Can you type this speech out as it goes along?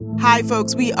Hi,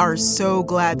 folks. We are so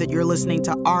glad that you're listening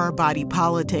to Our Body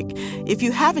Politic. If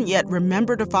you haven't yet,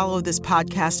 remember to follow this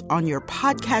podcast on your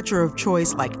podcatcher of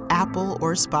choice like Apple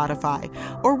or Spotify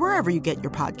or wherever you get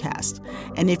your podcast.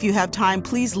 And if you have time,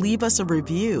 please leave us a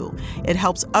review. It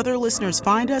helps other listeners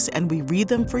find us, and we read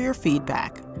them for your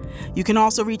feedback. You can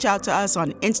also reach out to us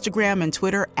on Instagram and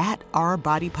Twitter at Our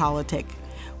Body Politic.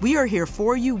 We are here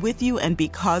for you, with you, and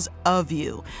because of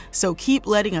you. So keep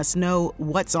letting us know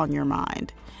what's on your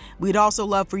mind. We'd also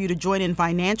love for you to join in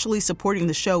financially supporting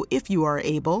the show if you are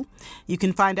able. You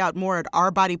can find out more at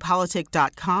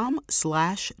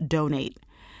ourbodypolitic.com/donate.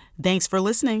 Thanks for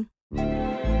listening.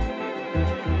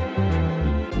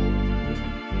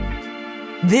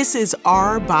 This is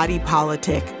Our Body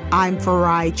Politic. I'm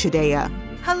Farai Chideya.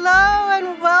 Hello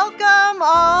and welcome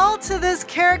all to this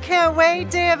Care Can't Wait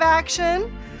Day of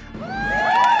Action.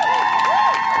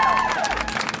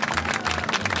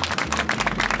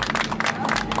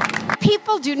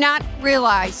 People do not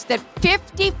realize that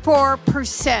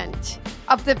 54%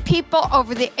 of the people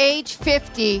over the age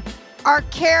 50 are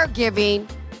caregiving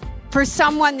for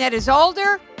someone that is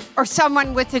older or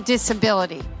someone with a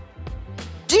disability.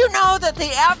 Do you know that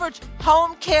the average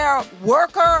home care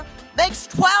worker makes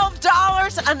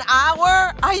 $12 an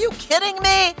hour? Are you kidding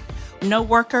me? No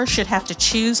worker should have to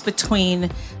choose between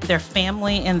their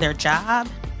family and their job.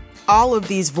 All of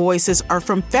these voices are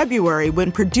from February,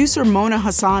 when producer Mona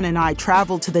Hassan and I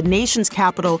traveled to the nation's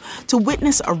capital to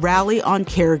witness a rally on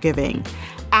caregiving.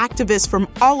 Activists from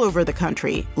all over the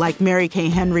country, like Mary Kay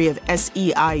Henry of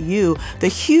SEIU, the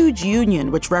huge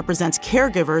union which represents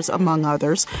caregivers, among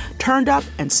others, turned up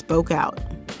and spoke out.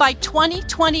 By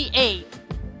 2028,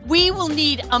 we will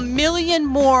need 1 million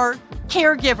more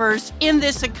caregivers in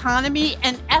this economy,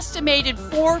 an estimated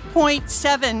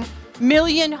 4.7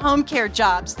 million home care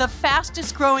jobs, the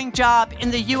fastest growing job in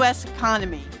the U.S.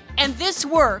 economy. And this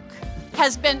work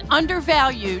has been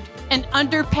undervalued and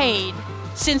underpaid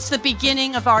since the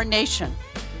beginning of our nation.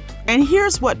 And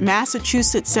here's what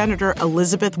Massachusetts Senator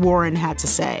Elizabeth Warren had to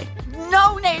say.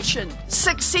 No nation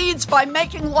succeeds by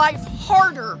making life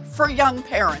harder for young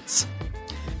parents.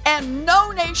 And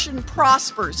no nation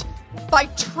prospers by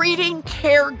treating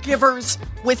caregivers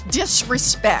with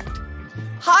disrespect.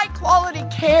 High-quality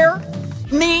care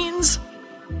means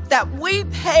that we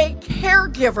pay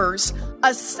caregivers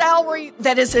a salary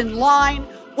that is in line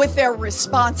with their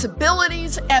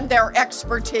responsibilities and their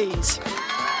expertise.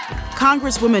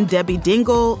 Congresswoman Debbie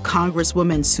Dingell,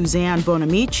 Congresswoman Suzanne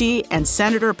Bonamici, and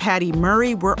Senator Patty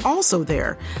Murray were also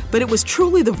there, but it was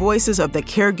truly the voices of the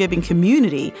caregiving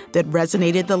community that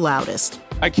resonated the loudest.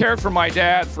 I cared for my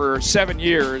dad for 7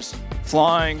 years,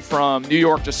 flying from New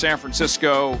York to San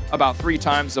Francisco about 3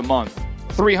 times a month,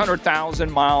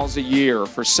 300,000 miles a year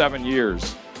for 7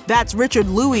 years. That's Richard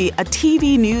Louie, a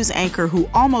TV news anchor who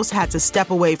almost had to step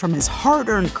away from his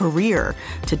hard-earned career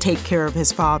to take care of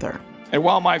his father. And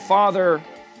while my father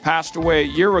passed away a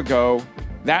year ago,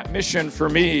 that mission for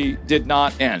me did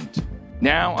not end.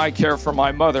 Now I care for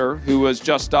my mother, who was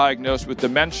just diagnosed with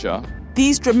dementia.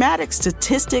 These dramatic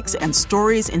statistics and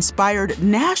stories inspired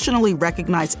nationally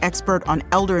recognized expert on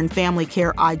elder and family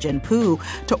care Ai-jen Poo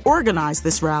to organize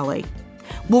this rally.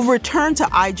 We'll return to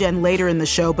Ai-jen later in the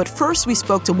show, but first we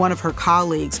spoke to one of her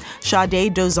colleagues,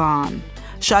 Sade Dozan.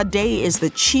 Sade is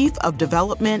the Chief of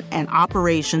Development and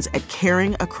Operations at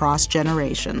Caring Across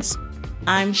Generations.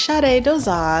 I'm Sade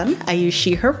Dozan. I use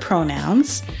she, her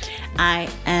pronouns. I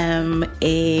am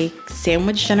a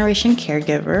sandwich generation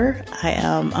caregiver. I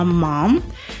am a mom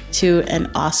to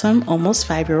an awesome almost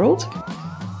 5-year-old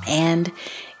and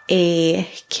a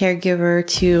caregiver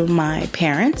to my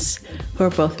parents, who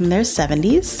are both in their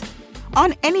 70s.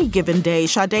 On any given day,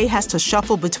 Sade has to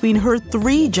shuffle between her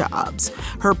 3 jobs: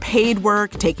 her paid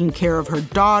work, taking care of her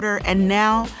daughter, and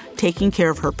now taking care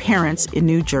of her parents in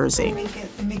New Jersey.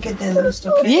 Let me get that list,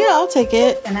 okay? Yeah, I'll take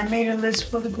it. And I made a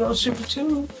list for the grocery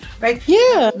too, right?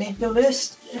 Yeah. Make the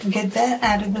list and get that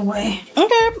out of the way.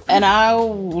 Okay. And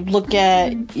I'll look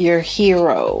at your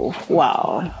hero.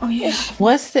 Wow. Oh, yeah.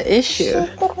 What's the issue?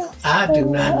 I do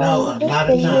not know. A lot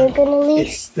of times,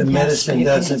 it's the medicine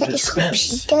doesn't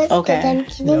dispense. Okay.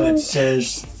 You know, it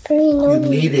says you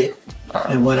need it,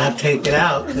 and when I take it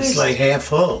out, it's like half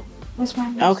full.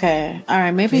 Okay. All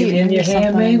right. Maybe in your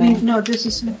hand, maybe. No, this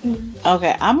is something.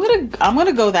 Okay. I'm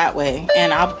gonna go that way,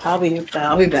 and I'll be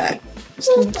back.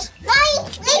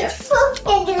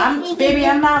 Baby,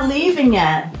 I'm not leaving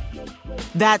yet.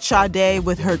 That's Sade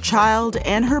with her child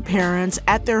and her parents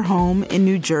at their home in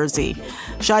New Jersey.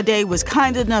 Sade was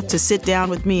kind enough to sit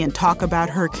down with me and talk about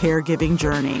her caregiving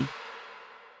journey.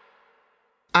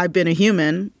 I've been a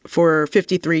human for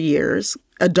 53 years.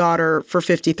 a daughter for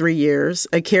 53 years,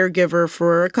 a caregiver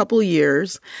for a couple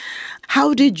years.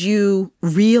 How did you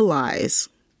realize,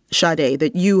 Sade,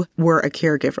 that you were a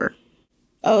caregiver?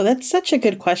 Oh, that's such a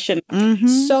good question.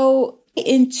 So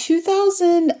in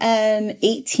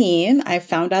 2018, I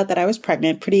found out that I was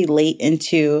pregnant pretty late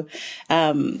into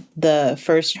the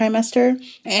first trimester.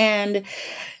 And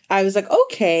I was like,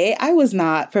 okay, I was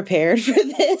not prepared for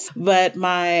this. But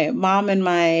my mom and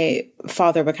my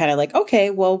father were kind of like, okay,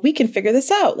 well, we can figure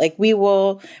this out. Like, we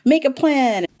will make a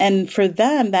plan. And for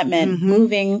them, that meant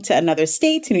moving to another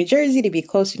state, to New Jersey, to be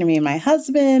closer to me and my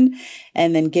husband.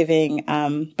 And then giving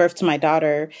birth to my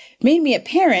daughter made me a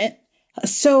parent.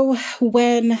 So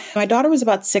when my daughter was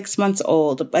about 6 months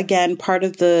old, again, part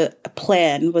of the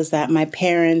plan was that my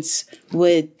parents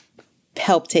would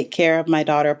help take care of my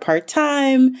daughter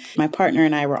part-time. My partner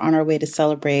and I were on our way to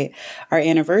celebrate our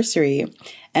anniversary.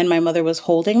 And my mother was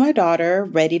holding my daughter,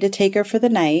 ready to take her for the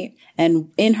night. And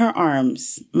in her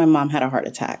arms, my mom had a heart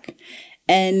attack.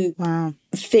 And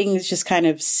things just kind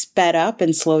of sped up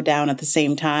and slowed down at the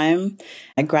same time.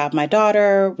 I grabbed my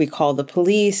daughter. We called the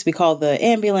police. We called the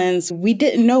ambulance. We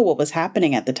didn't know what was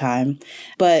happening at the time,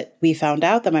 but we found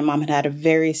out that my mom had had a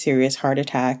very serious heart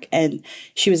attack, and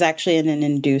she was actually in an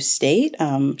induced state.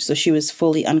 So she was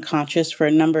fully unconscious for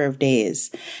a number of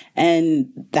days. And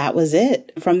that was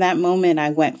it. From that moment,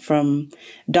 I went from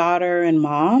daughter and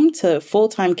mom to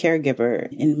full-time caregiver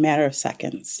in a matter of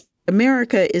seconds.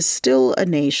 America is still a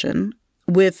nation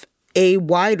with a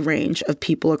wide range of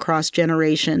people across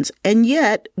generations, and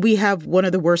yet we have one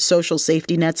of the worst social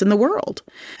safety nets in the world.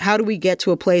 How do we get to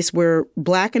a place where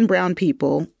Black and brown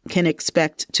people can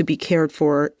expect to be cared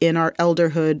for in our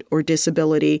elderhood or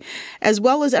disability, as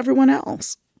well as everyone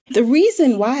else? The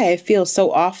reason why I feel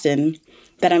so often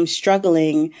that I'm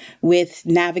struggling with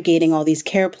navigating all these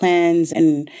care plans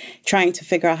and trying to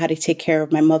figure out how to take care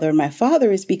of my mother and my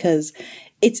father is because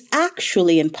it's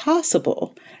actually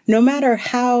impossible. No matter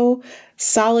how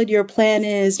solid your plan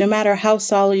is, no matter how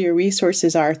solid your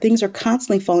resources are, things are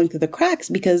constantly falling through the cracks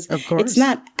because it's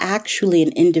not actually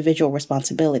an individual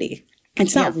responsibility.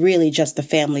 It's not really just the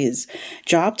family's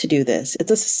job to do this.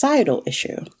 It's a societal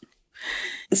issue.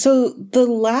 So the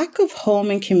lack of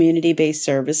home and community-based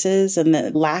services and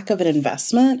the lack of an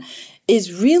investment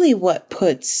is really what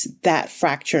puts that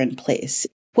fracture in place.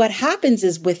 What happens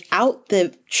is without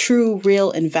the true,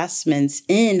 real investments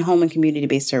in home and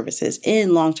community-based services,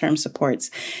 in long-term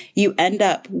supports, you end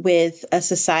up with a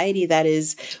society that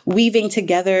is weaving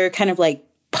together kind of like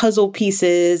puzzle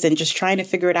pieces and just trying to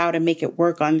figure it out and make it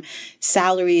work on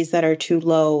salaries that are too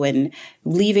low and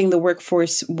leaving the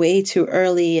workforce way too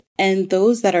early. And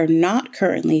those that are not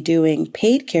currently doing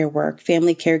paid care work,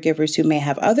 family caregivers who may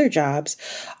have other jobs,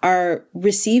 are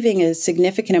receiving a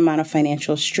significant amount of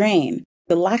financial strain.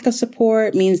 The lack of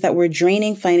support means that we're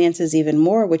draining finances even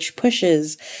more, which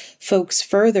pushes folks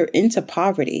further into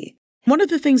poverty. One of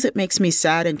the things that makes me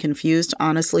sad and confused,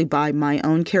 honestly, by my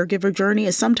own caregiver journey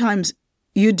is sometimes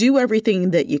you do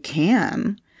everything that you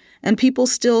can, and people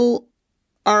still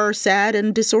are sad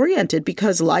and disoriented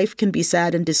because life can be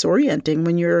sad and disorienting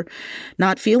when you're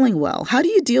not feeling well. How do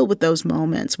you deal with those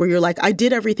moments where you're like, I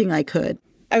did everything I could?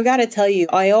 I've got to tell you,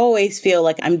 I always feel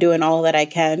like I'm doing all that I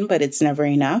can, but it's never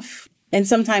enough. And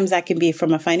sometimes that can be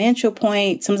from a financial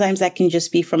point. Sometimes that can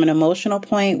just be from an emotional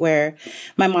point where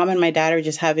my mom and my dad are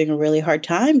just having a really hard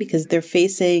time because they're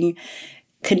facing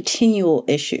continual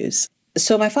issues.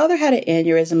 So my father had an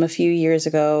aneurysm a few years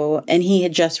ago, and he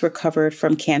had just recovered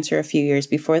from cancer a few years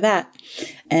before that.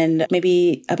 And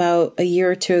maybe about a year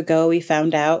or two ago, we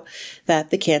found out that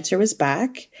the cancer was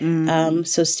back.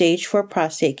 So stage 4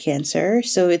 prostate cancer.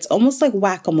 So it's almost like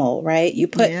whack-a-mole, right? You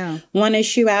put one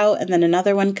issue out and then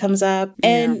another one comes up.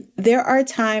 And there are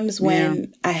times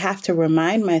when I have to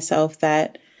remind myself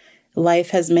that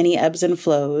life has many ebbs and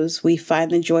flows. We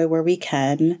find the joy where we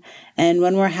can. And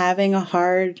when we're having a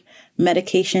hard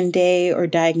medication day or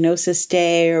diagnosis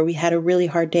day, or we had a really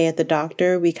hard day at the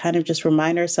doctor, we kind of just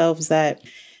remind ourselves that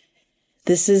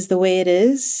this is the way it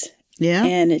is.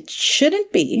 And it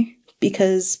shouldn't be,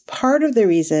 because part of the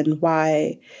reason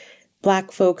why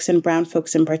Black folks and brown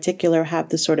folks in particular have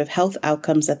the sort of health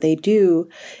outcomes that they do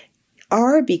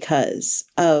are because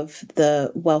of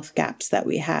the wealth gaps that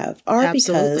we have, are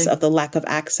because of the lack of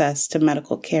access to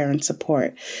medical care and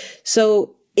support.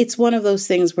 So it's one of those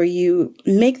things where you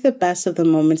make the best of the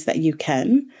moments that you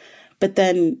can, but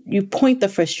then you point the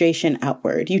frustration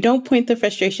outward. You don't point the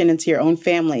frustration into your own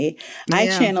family. I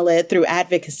channel it through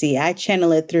advocacy. I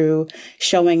channel it through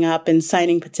showing up and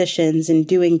signing petitions and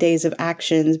doing days of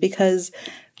actions, because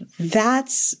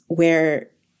that's where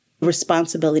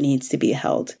responsibility needs to be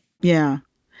held. Yeah.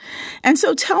 And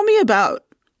so tell me about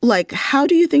Like, how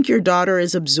do you think your daughter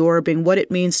is absorbing what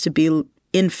it means to be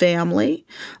in family,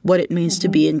 what it means to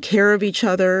be in care of each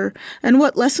other, and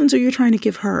what lessons are you trying to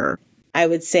give her? I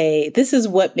would say this is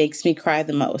what makes me cry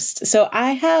the most. So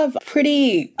I have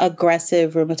pretty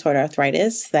aggressive rheumatoid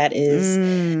arthritis that is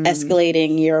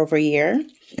escalating year over year.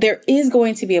 There is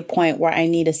going to be a point where I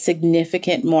need a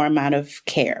significant more amount of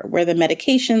care, where the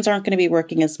medications aren't going to be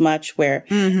working as much, where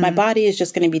my body is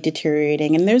just going to be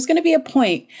deteriorating. And there's going to be a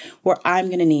point where I'm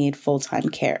going to need full-time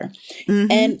care.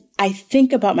 And I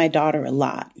think about my daughter a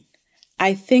lot.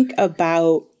 I think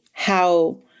about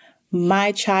how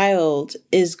my child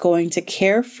is going to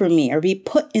care for me or be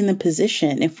put in the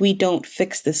position if we don't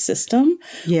fix the system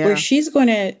where she's going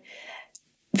to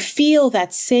feel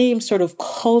that same sort of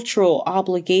cultural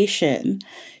obligation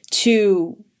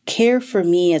to care for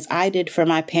me as I did for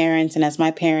my parents and as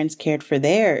my parents cared for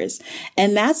theirs.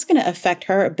 And that's going to affect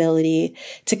her ability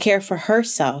to care for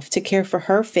herself, to care for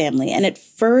her family. And it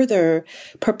further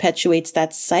perpetuates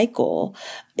that cycle.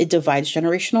 It divides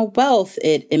generational wealth.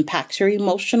 It impacts her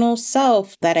emotional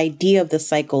self. That idea of the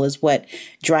cycle is what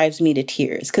drives me to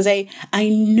tears, because I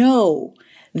know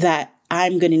that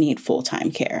I'm going to need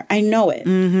full-time care. I know it.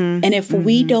 And if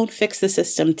we don't fix the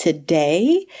system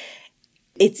today,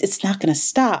 it's not going to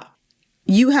stop.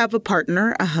 You have a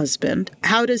partner, a husband.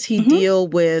 How does he deal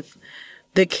with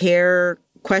the care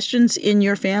questions in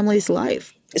your family's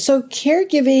life? So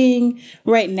caregiving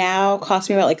right now costs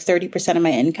me about like 30% of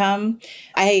my income.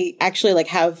 I actually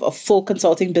have a full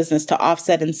consulting business to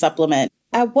offset and supplement.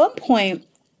 At one point,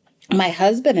 my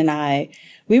husband and I,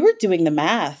 we were doing the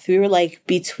math. We were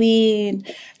between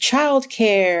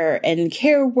childcare and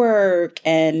care work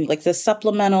and the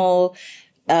supplemental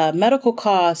medical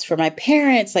costs for my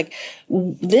parents.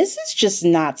 This is just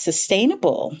not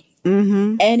sustainable.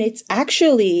 And it's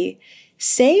actually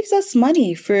saves us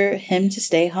money for him to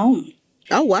stay home.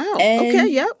 Oh, wow. And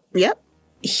okay. Yep.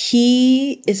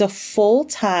 He is a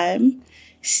full-time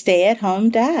stay-at-home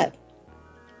dad.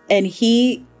 And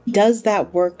he does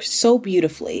that work so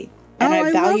beautifully. And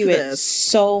I value it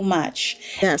so much.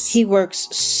 Yes. He works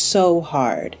so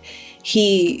hard.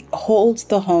 He holds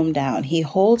the home down. He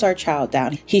holds our child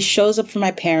down. He shows up for my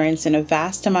parents in a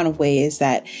vast amount of ways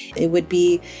that it would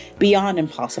be beyond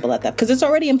impossible at that. Because it's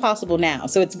already impossible now.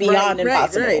 So it's beyond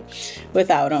impossible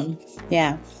without him.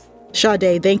 Yeah.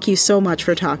 Sade, thank you so much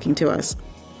for talking to us.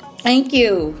 Thank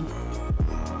you.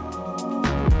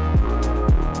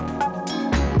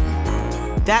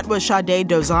 That was Sade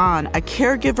Dozan, a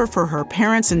caregiver for her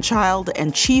parents and child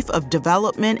and chief of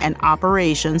development and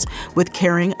operations with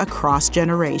Caring Across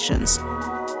Generations.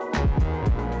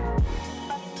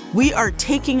 We are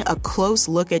taking a close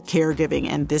look at caregiving,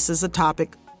 and this is a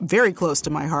topic very close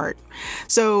to my heart.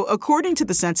 So, according to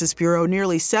the Census Bureau,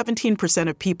 nearly 17%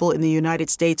 of people in the United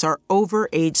States are over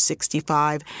age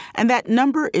 65, and that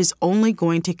number is only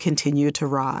going to continue to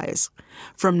rise.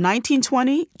 From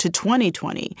 1920 to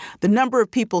 2020, the number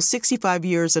of people 65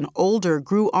 years and older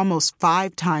grew almost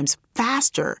 5 times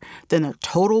faster than the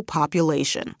total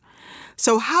population.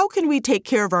 So how can we take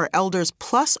care of our elders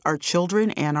plus our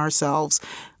children and ourselves?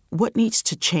 What needs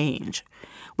to change?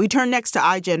 We turn next to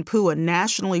Ai-jen Poo, a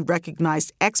nationally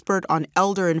recognized expert on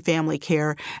elder and family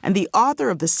care and the author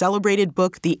of the celebrated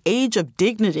book, The Age of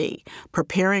Dignity,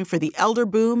 Preparing for the Elder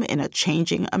Boom in a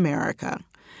Changing America.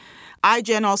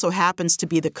 Ai-jen also happens to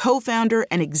be the co-founder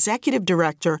and executive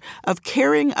director of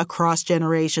Caring Across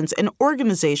Generations, an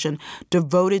organization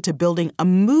devoted to building a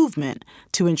movement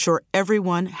to ensure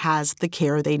everyone has the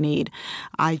care they need.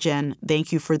 Ai-jen,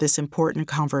 thank you for this important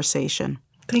conversation.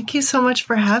 Thank you so much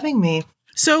for having me.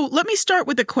 So let me start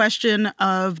with the question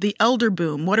of the elder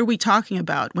boom. What are we talking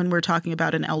about when we're talking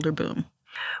about an elder boom?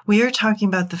 We are talking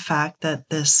about the fact that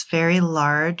this very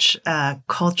large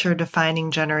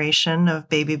culture-defining generation of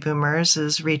baby boomers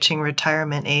is reaching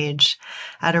retirement age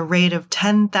at a rate of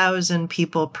 10,000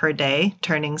 people per day,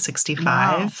 turning 65.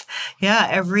 Wow. Yeah,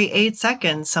 every 8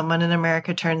 seconds, someone in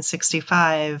America turns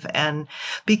 65. And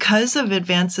because of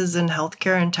advances in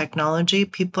healthcare and technology,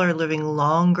 people are living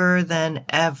longer than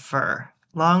ever.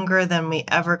 Longer than we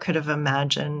ever could have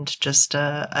imagined just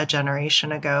a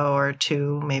generation ago or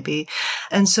two, maybe.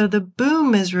 And so the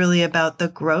boom is really about the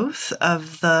growth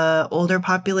of the older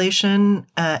population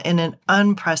in an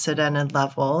unprecedented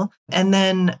level, and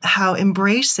then how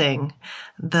embracing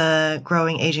the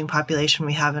growing aging population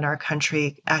we have in our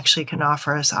country actually can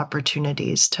offer us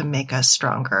opportunities to make us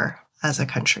stronger as a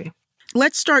country.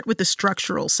 Let's start with the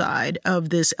structural side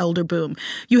of this elder boom.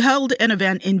 You held an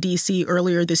event in D.C.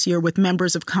 earlier this year with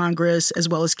members of Congress, as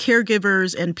well as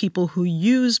caregivers and people who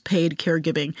use paid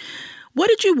caregiving. What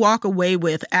did you walk away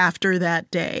with after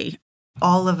that day?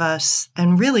 all of us,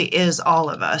 and really is all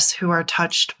of us, who are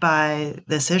touched by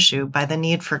this issue, by the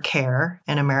need for care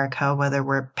in America, whether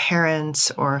we're parents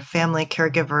or family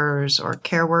caregivers or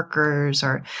care workers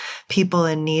or people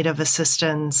in need of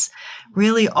assistance.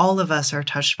 Really, all of us are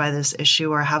touched by this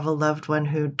issue or have a loved one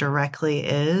who directly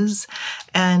is.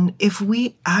 And if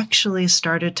we actually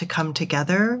started to come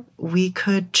together, we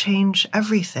could change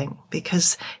everything,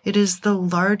 because it is the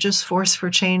largest force for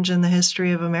change in the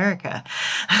history of America.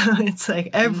 It's like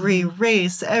every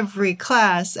race, every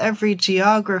class, every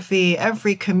geography,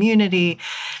 every community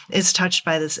is touched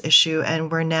by this issue.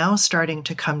 And we're now starting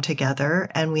to come together,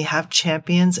 and we have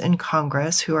champions in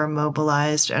Congress who are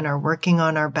mobilized and are working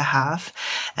on our behalf.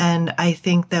 And I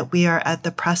think that we are at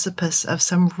the precipice of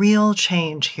some real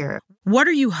change here. What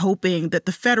are you hoping that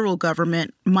the federal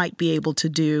government might be able to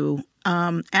do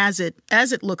as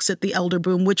it looks at the elder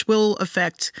boom, which will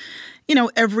affect,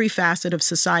 every facet of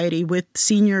society, with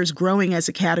seniors growing as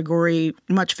a category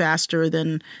much faster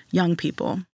than young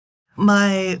people?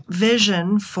 My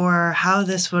vision for how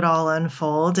this would all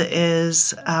unfold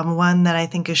is one that I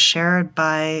think is shared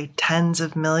by tens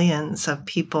of millions of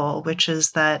people, which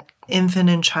is that infant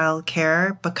and child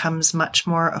care becomes much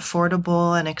more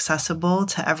affordable and accessible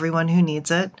to everyone who needs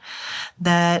it,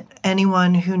 that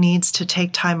anyone who needs to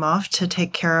take time off to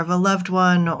take care of a loved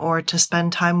one or to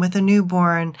spend time with a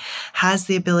newborn has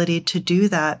the ability to do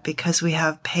that because we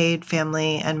have paid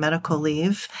family and medical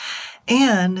leave.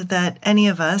 And that any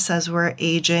of us, as we're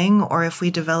aging, or if we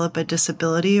develop a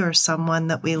disability or someone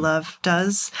that we love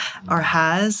does or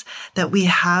has, that we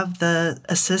have the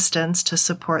assistance to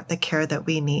support the care that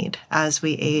we need as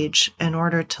we age in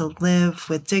order to live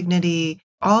with dignity.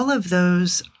 All of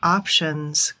those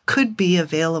options could be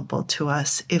available to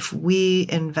us if we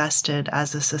invested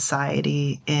as a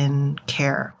society in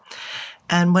care.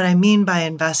 And what I mean by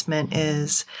investment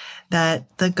is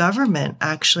that the government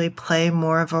actually play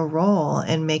more of a role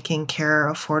in making care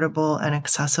affordable and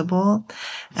accessible,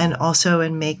 and also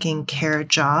in making care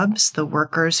jobs, the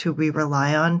workers who we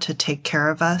rely on to take care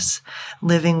of us,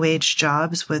 living wage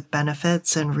jobs with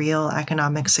benefits and real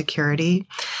economic security.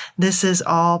 This is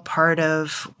all part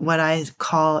of what I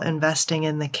call investing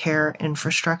in the care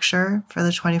infrastructure for the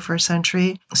 21st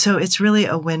century. So it's really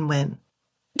a win-win.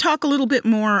 Talk a little bit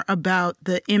more about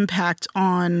the impact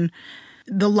on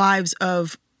the lives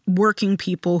of working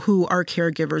people who are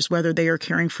caregivers, whether they are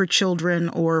caring for children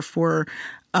or for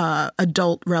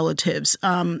adult relatives.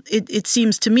 It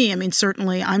seems to me,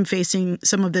 certainly I'm facing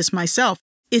some of this myself.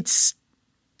 It's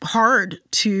hard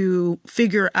to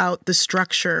figure out the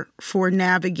structure for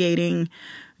navigating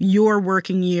your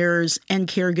working years and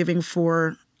caregiving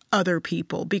for other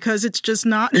people, because it's just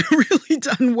not really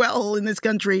done well in this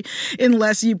country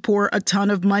unless you pour a ton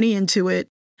of money into it.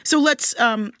 So let's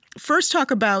first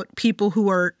talk about people who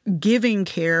are giving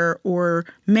care or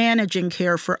managing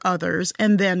care for others,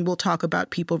 and then we'll talk about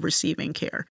people receiving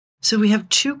care. So we have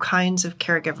two kinds of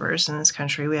caregivers in this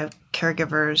country. We have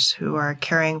caregivers who are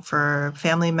caring for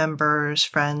family members,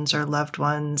 friends, or loved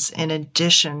ones in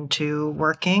addition to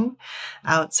working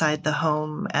outside the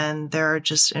home. And there are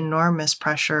just enormous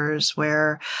pressures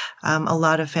where a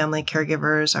lot of family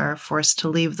caregivers are forced to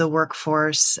leave the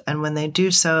workforce. And when they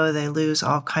do so, they lose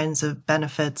all kinds of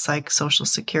benefits like Social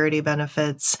Security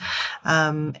benefits,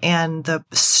 and the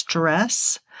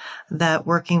stress that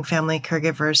working family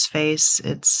caregivers face.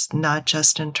 It's not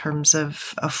just in terms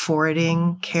of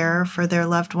affording care for their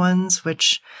loved ones,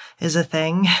 which is a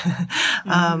thing,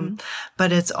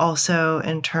 but it's also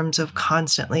in terms of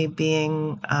constantly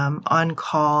being on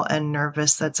call and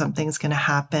nervous that something's going to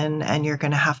happen and you're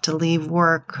going to have to leave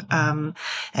work, and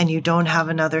you don't have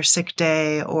another sick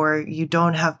day, or you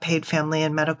don't have paid family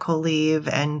and medical leave,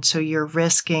 and so you're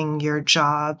risking your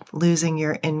job, losing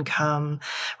your income,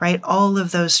 right? All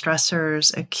of those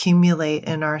stressors accumulate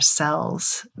in our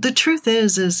cells. The truth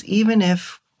is even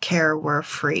if care were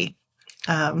free,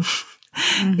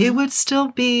 it would still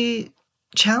be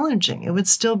challenging. It would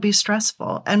still be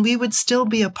stressful, and we would still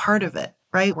be a part of it,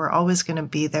 right? We're always going to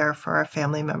be there for our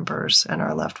family members and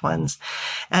our loved ones.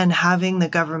 And having the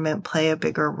government play a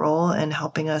bigger role in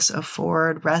helping us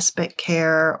afford respite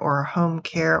care or home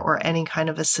care or any kind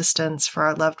of assistance for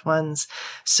our loved ones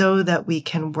so that we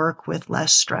can work with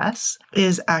less stress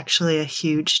is actually a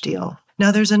huge deal. Now,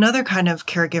 there's another kind of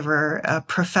caregiver, a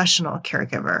professional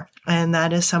caregiver, and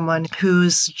that is someone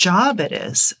whose job it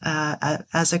is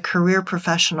as a career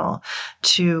professional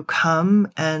to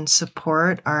come and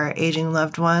support our aging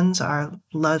loved ones, our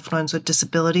loved ones with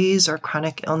disabilities or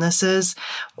chronic illnesses,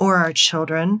 or our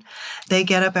children. They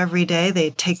get up every day,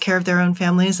 they take care of their own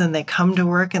families, and they come to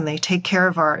work and they take care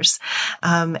of ours.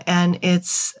 And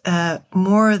it's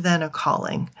more than a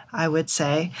calling, I would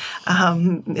say.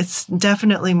 It's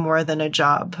definitely more than a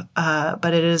job,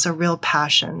 but it is a real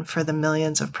passion for the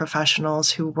millions of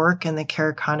professionals who work in the care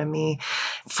economy,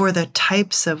 for the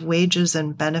types of wages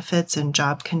and benefits and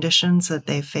job conditions that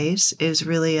they face is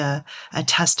really a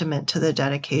testament to the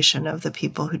dedication of the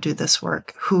people who do this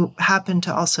work, who happen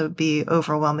to also be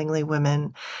overwhelmingly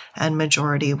women and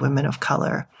majority women of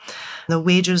color. The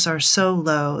wages are so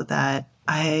low that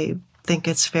I think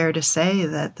it's fair to say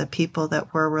that the people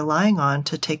that we're relying on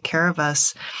to take care of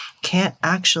us can't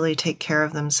actually take care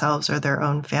of themselves or their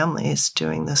own families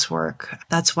doing this work.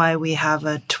 That's why we have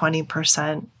a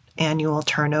 20% annual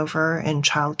turnover in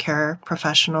childcare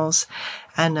professionals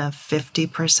and a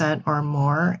 50% or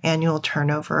more annual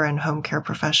turnover in home care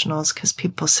professionals, because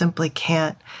people simply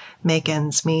can't make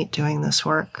ends meet doing this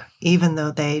work, even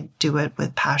though they do it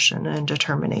with passion and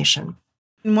determination.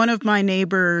 One of my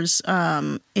neighbors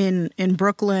in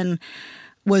Brooklyn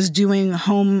was doing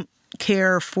home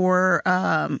care for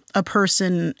a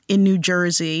person in New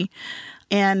Jersey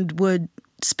and would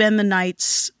spend the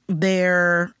nights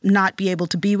there, not be able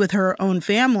to be with her own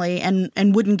family, and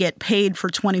wouldn't get paid for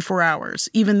 24 hours,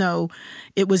 even though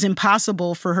it was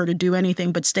impossible for her to do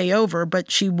anything but stay over,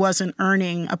 but she wasn't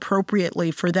earning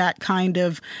appropriately for that kind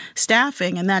of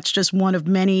staffing. And that's just one of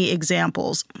many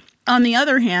examples. On the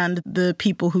other hand, the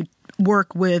people who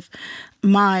work with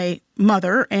my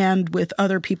mother and with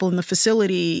other people in the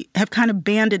facility have kind of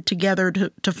banded together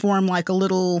to form like a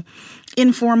little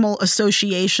informal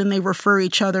association. They refer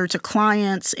each other to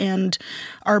clients and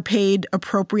are paid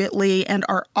appropriately and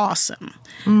are awesome.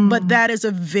 But that is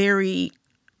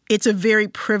it's a very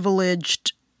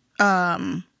privileged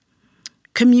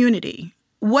community.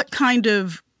 What kind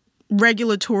of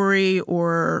regulatory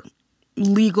or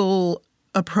legal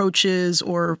approaches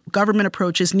or government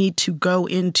approaches need to go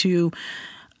into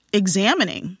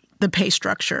examining the pay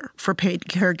structure for paid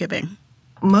caregiving?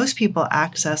 Most people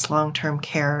access long-term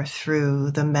care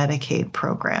through the Medicaid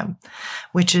program,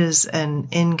 which is an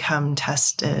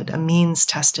income-tested, a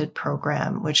means-tested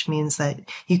program, which means that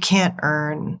you can't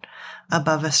earn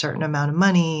above a certain amount of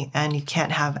money and you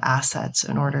can't have assets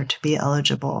in order to be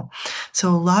eligible. So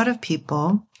a lot of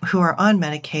people who are on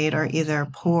Medicaid are either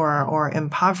poor or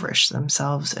impoverish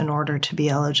themselves in order to be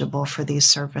eligible for these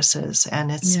services.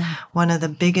 And it's one of the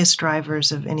biggest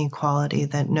drivers of inequality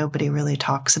that nobody really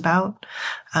talks about,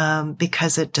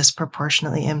 because it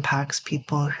disproportionately impacts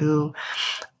people who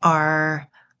are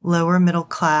lower middle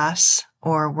class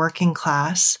or working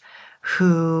class,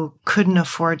 who couldn't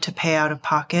afford to pay out of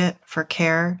pocket for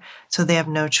care, so they have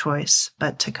no choice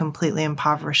but to completely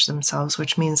impoverish themselves,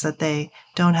 which means that they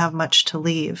don't have much to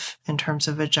leave in terms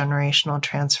of a generational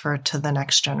transfer to the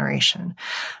next generation.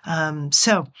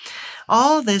 So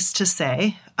all this to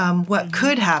say, what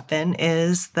could happen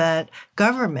is that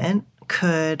government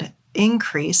could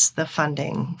increase the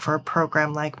funding for a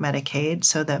program like Medicaid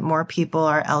so that more people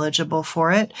are eligible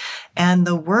for it. And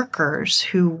the workers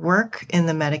who work in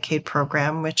the Medicaid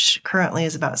program, which currently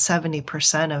is about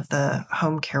 70% of the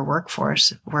home care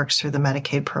workforce works through the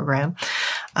Medicaid program,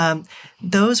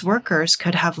 those workers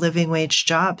could have living wage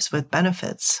jobs with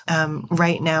benefits.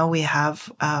 Right now we have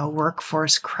a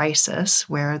workforce crisis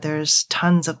where there's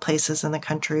tons of places in the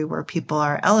country where people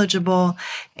are eligible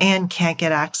and can't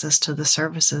get access to the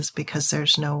services because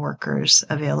there's no workers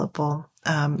available.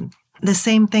 The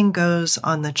same thing goes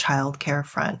on the childcare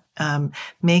front,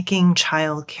 making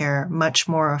childcare much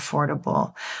more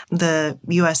affordable. The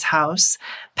U.S. House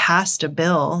passed a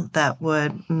bill that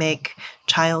would make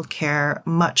childcare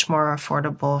much more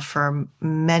affordable for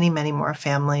many, many more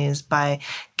families by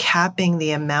capping the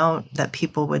amount that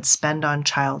people would spend on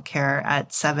childcare at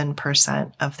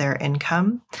 7% of their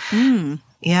income.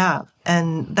 Yeah.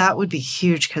 And that would be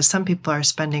huge because some people are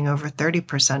spending over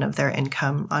 30% of their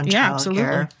income on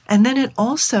childcare. And then it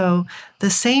also, the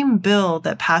same bill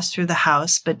that passed through the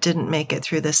House but didn't make it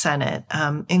through the Senate,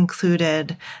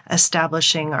 included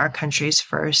establishing our country's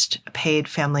first paid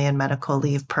family and medical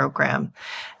leave program.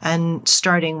 And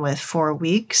starting with 4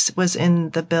 weeks was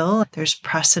in the bill. There's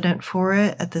precedent for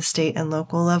it at the state and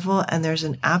local level, and there's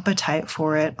an appetite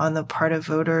for it on the part of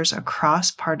voters across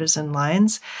partisan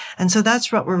lines. And so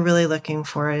that's what we're really looking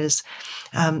for is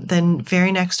the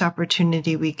very next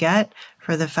opportunity we get,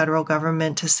 for the federal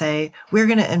government to say, we're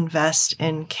going to invest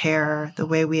in care the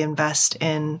way we invest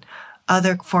in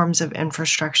other forms of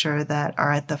infrastructure that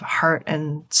are at the heart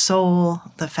and soul,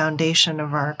 the foundation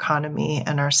of our economy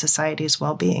and our society's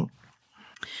well-being.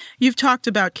 You've talked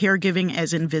about caregiving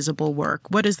as invisible work.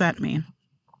 What does that mean?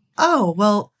 Oh,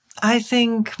 well, I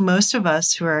think most of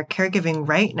us who are caregiving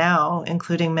right now,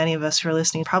 including many of us who are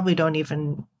listening, probably don't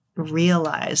even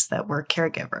realize that we're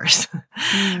caregivers,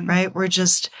 right? We're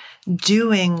just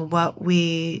doing what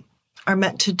we are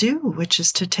meant to do, which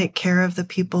is to take care of the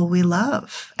people we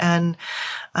love. And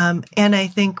I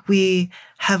think we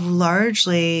have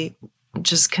largely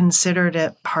just considered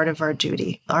it part of our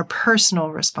duty, our personal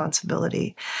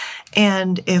responsibility.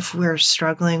 And if we're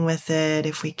struggling with it,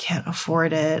 if we can't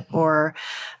afford it, or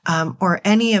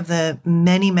any of the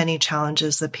many, many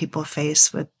challenges that people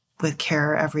face with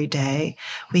care every day,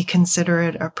 we consider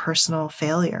it a personal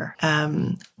failure.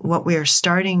 What we are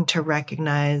starting to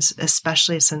recognize,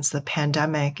 especially since the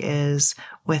pandemic, is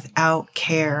without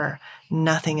care,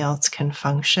 nothing else can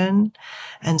function.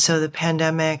 And so the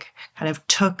pandemic kind of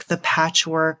took the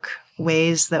patchwork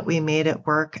ways that we made it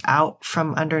work out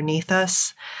from underneath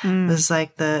us. It was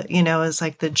like the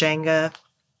Jenga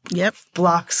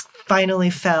blocks finally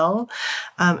fell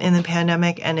in the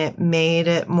pandemic, and it made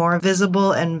it more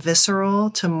visible and visceral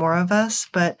to more of us.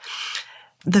 But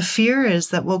the fear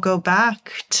is that we'll go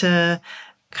back to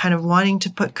kind of wanting to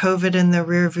put COVID in the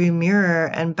rearview mirror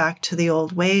and back to the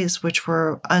old ways, which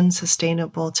were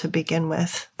unsustainable to begin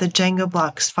with. The Jenga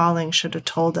blocks falling should have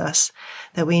told us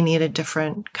that we need a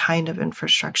different kind of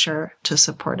infrastructure to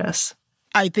support us.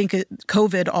 I think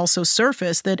COVID also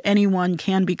surfaced that anyone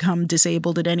can become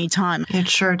disabled at any time. It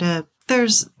sure did.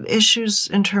 There's issues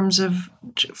in terms of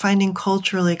finding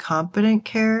culturally competent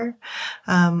care.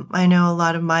 I know a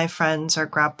lot of my friends are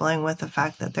grappling with the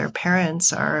fact that their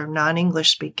parents are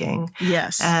non-English speaking.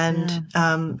 Yes. And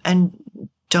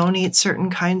don't eat certain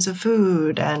kinds of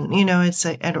food, and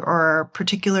or a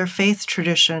particular faith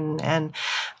tradition,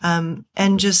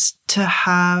 and just to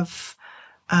have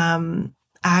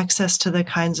access to the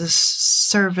kinds of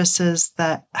services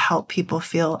that help people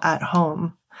feel at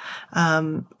home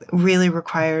really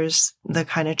requires the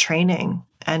kind of training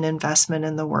and investment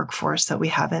in the workforce that we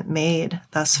haven't made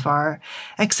thus far,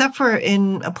 except for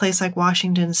in a place like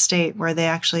Washington State, where they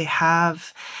actually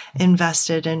have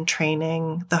invested in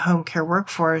training the home care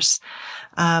workforce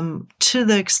to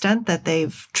the extent that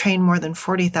they've trained more than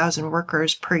 40,000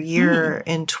 workers per year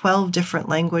in 12 different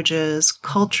languages,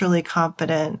 culturally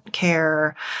competent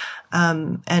care.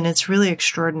 And it's really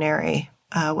extraordinary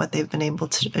what they've been able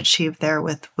to achieve there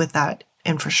with that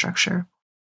infrastructure.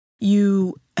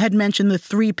 You had mentioned the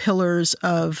 3 pillars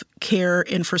of care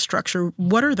infrastructure.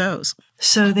 What are those?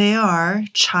 So they are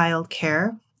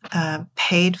childcare,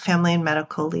 paid family and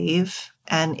medical leave,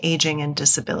 and aging and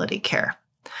disability care.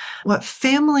 What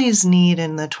families need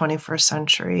in the 21st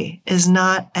century is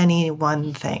not any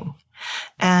one thing.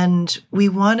 And we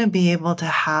want to be able to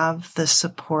have the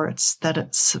supports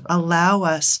that allow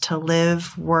us to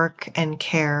live, work, and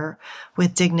care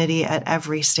with dignity at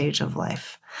every stage of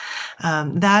life.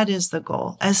 That is the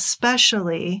goal,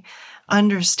 especially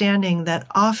understanding that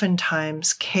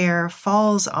oftentimes care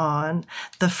falls on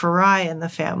the Farai in the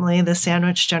family, the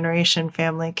sandwich generation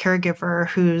family caregiver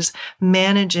who's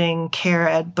managing care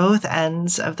at both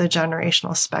ends of the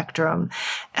generational spectrum.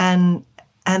 And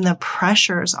the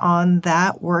pressures on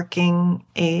that working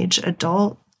age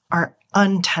adult are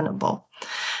untenable.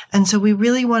 And so we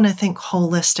really want to think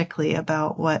holistically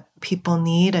about what people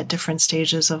need at different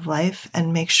stages of life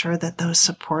and make sure that those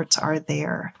supports are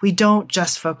there. We don't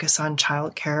just focus on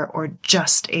childcare or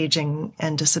just aging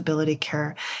and disability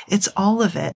care. It's all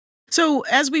of it. So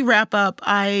as we wrap up,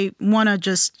 I want to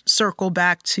just circle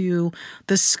back to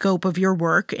the scope of your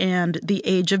work and The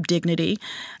Age of Dignity.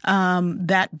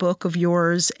 That book of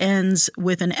yours ends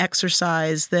with an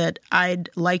exercise that I'd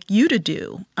like you to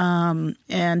do. And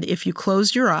if you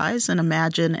closed your eyes and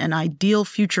imagine an ideal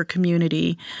future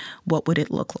community, what would it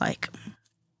look like?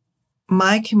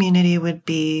 My community would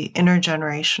be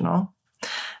intergenerational.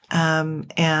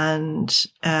 And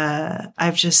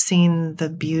I've just seen the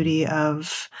beauty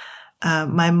of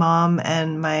my mom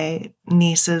and my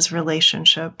niece's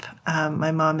relationship.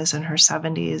 My mom is in her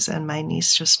 70s and my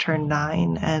niece just turned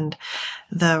 9, and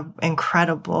the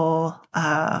incredible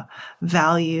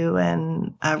value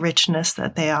and richness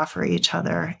that they offer each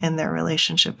other in their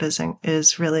relationship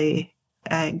is really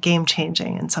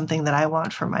game-changing and something that I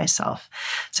want for myself.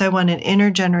 So I want an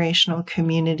intergenerational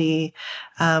community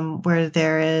where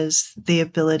there is the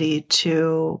ability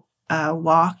to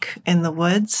walk in the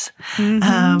woods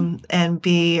and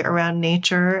be around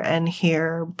nature and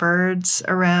hear birds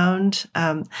around.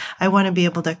 I want to be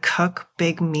able to cook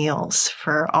big meals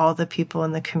for all the people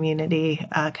in the community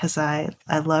because I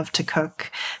love to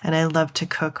cook, and I love to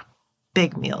cook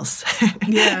big meals.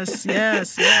 Yes.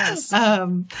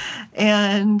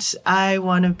 And I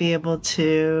want to be able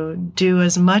to do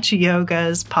as much yoga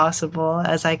as possible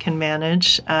as I can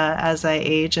manage as I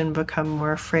age and become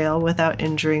more frail without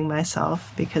injuring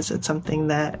myself, because it's something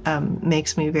that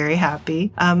makes me very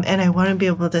happy. And I want to be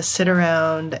able to sit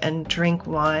around and drink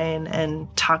wine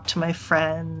and talk to my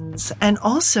friends, and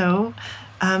also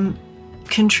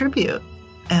contribute.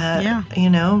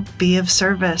 Be of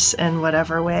service in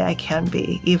whatever way I can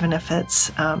be, even if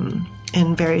it's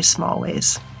in very small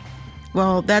ways.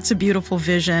 Well, that's a beautiful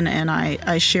vision, and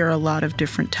I share a lot of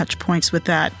different touch points with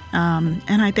that.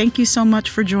 And I thank you so much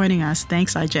for joining us.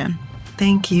 Thanks, Ai-jen.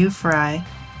 Thank you, Farai.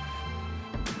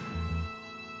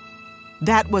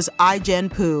 That was Ai-jen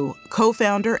Poo,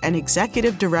 co-founder and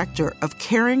executive director of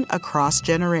Caring Across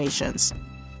Generations.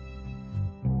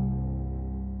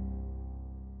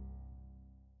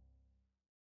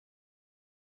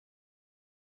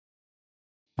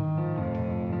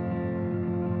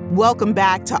 Welcome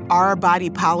back to Our Body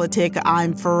Politic.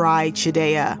 I'm Farai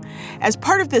Chideya. As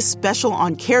part of this special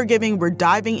on caregiving, we're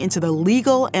diving into the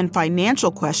legal and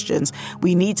financial questions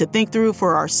we need to think through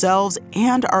for ourselves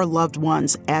and our loved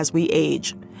ones as we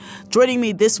age. Joining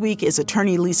me this week is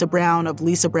attorney Lisa Brown of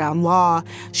Lisa Brown Law.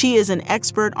 She is an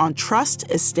expert on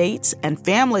trust, estates, and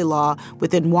family law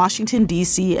within Washington,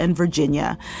 D.C. and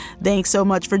Virginia. Thanks so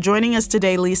much for joining us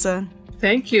today, Lisa.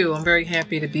 Thank you. I'm very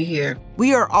happy to be here.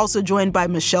 We are also joined by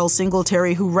Michelle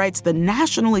Singletary, who writes the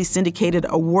nationally syndicated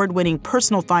award-winning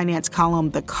personal finance column,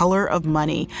 The Color of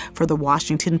Money, for the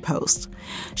Washington Post.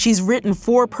 She's written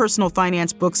 4 personal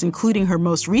finance books, including her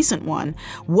most recent one,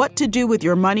 What to Do with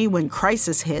Your Money When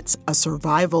Crisis Hits, a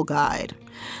Survival Guide.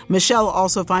 Michelle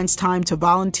also finds time to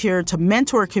volunteer to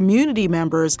mentor community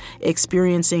members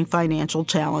experiencing financial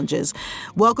challenges.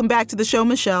 Welcome back to the show,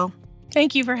 Michelle.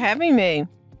 Thank you for having me.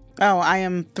 Oh, I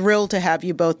am thrilled to have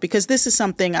you both, because this is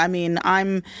something,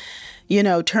 I'm,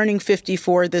 turning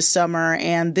 54 this summer,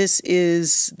 and this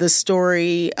is the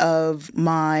story of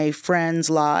my friends'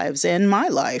 lives and my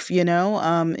life,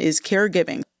 is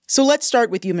caregiving. So let's start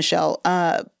with you, Michelle.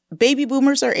 Baby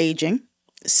boomers are aging,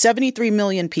 73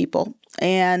 million people,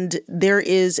 and there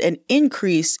is an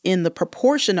increase in the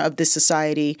proportion of this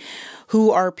society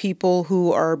who are people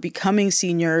who are becoming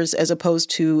seniors as opposed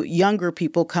to younger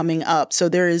people coming up. So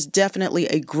there is definitely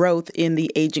a growth in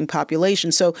the aging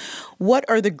population. So what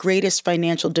are the greatest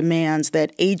financial demands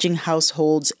that aging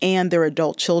households and their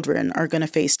adult children are going to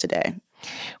face today?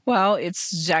 Well,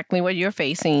 it's exactly what you're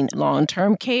facing,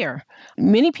 long-term care.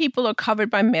 Many people are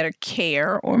covered by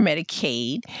Medicare or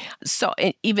Medicaid, so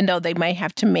even though they might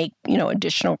have to make,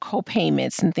 additional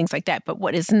co-payments and things like that, but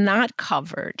what is not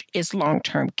covered is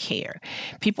long-term care.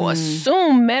 People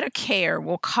assume Medicare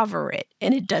will cover it,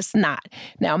 and it does not.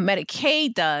 Now,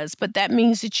 Medicaid does, but that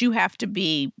means that you have to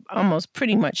be almost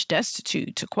pretty much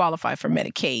destitute to qualify for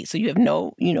Medicaid. So you have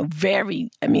no,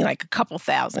 like a couple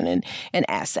thousand in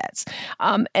assets.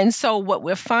 And so what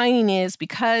we're finding is,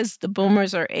 because the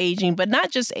boomers are aging, but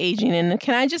not just aging, and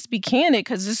can I just be candid,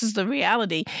 because this is the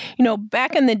reality,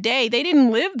 back in the day, they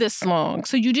didn't live this long.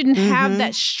 So you didn't have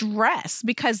that stress,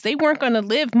 because they weren't going to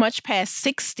live much past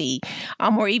 60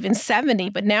 or even 70.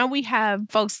 But now we have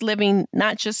folks living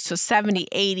not just to 70,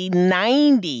 80,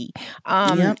 90.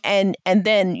 And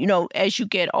then, as you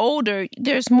get older,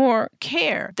 there's more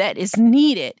care that is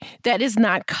needed that is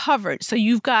not covered. So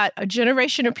you've got a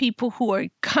generation of people who are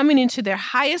coming into their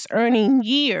highest earning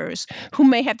years who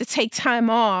may have to take time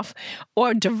off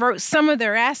or divert some of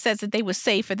their assets that they would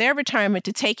save for their retirement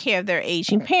to take care of their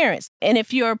aging parents. And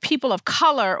if you're people of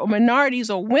color or minorities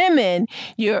or women,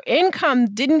 your income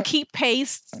didn't keep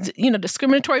pace,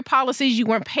 discriminatory policies, you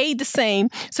weren't paid the same.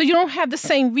 So you don't have the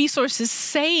same resources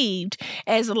saved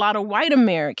as a lot of white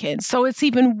Americans. So it's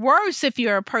even worse if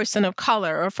you're a person of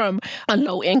color or from a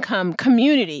low income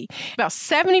community. About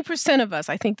 70% of us,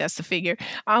 I think that's the figure,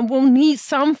 will need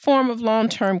some form of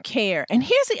long-term care. And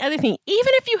here's the other thing.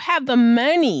 Even if you have the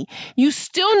money, you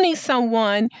still need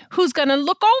someone who's going to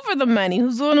look over the money,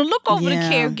 who's going to look over the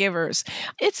caregivers.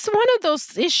 It's one of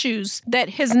those issues that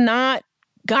has not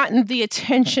gotten the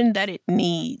attention that it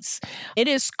needs. It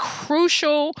is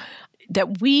crucial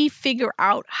that we figure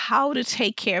out how to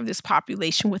take care of this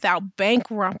population without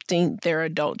bankrupting their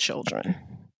adult children.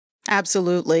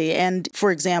 Absolutely. And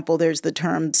for example, there's the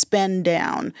term spend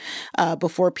down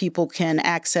before people can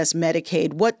access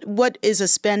Medicaid. What is a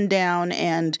spend down,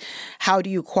 and how do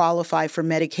you qualify for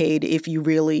Medicaid if you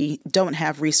really don't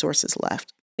have resources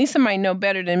left? Lisa might know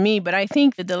better than me, but I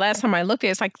think that the last time I looked at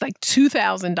it, it's like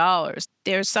 $2,000.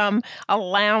 There's some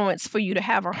allowance for you to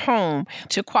have a home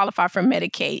to qualify for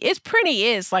Medicaid. It pretty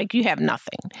is like you have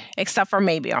nothing except for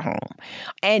maybe a home.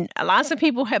 And lots of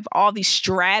people have all these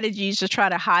strategies to try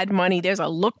to hide money. There's a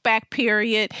look back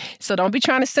period. So don't be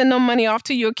trying to send no money off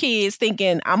to your kids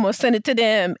thinking I'm going to send it to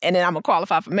them and then I'm going to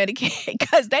qualify for Medicaid,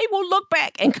 because they will look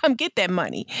back and come get that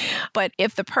money. But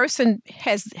if the person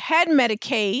has had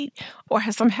Medicaid or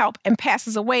has some help and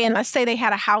passes away, and let's say they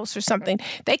had a house or something,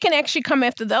 they can actually come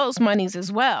after those monies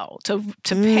as well to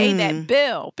pay that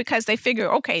bill, because they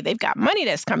figure, okay, they've got money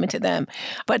that's coming to them.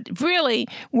 But really,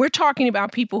 we're talking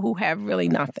about people who have really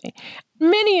nothing.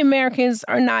 Many Americans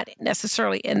are not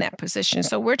necessarily in that position.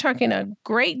 So we're talking a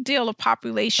great deal of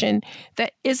population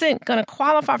that isn't going to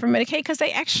qualify for Medicaid because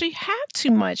they actually have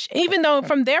too much, even though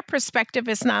from their perspective,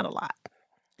 it's not a lot.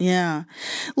 Yeah.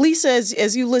 Lisa,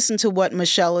 as you listen to what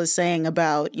Michelle is saying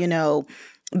about,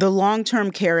 the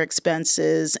long-term care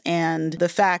expenses and the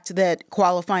fact that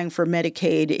qualifying for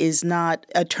Medicaid is not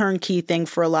a turnkey thing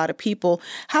for a lot of people,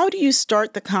 how do you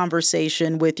start the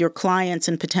conversation with your clients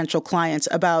and potential clients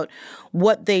about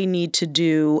what they need to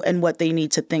do and what they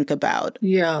need to think about?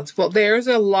 Yeah, well, there's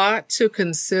a lot to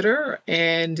consider,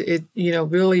 and it,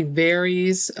 really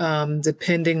varies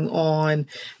depending on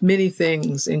many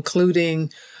things,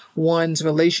 including one's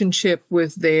relationship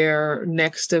with their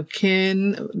next of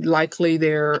kin, likely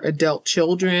their adult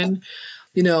children,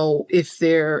 if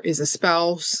there is a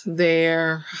spouse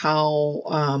there,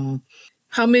 how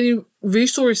many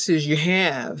resources you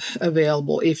have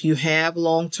available, if you have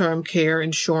long-term care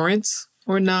insurance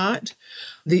or not.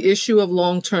 The issue of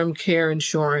long-term care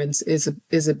insurance is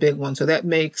a big one. So that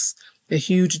makes a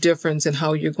huge difference in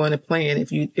how you're going to plan.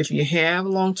 If you have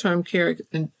long-term care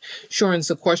insurance,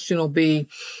 the question will be,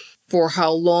 for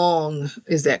how long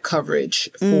is that coverage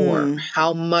for?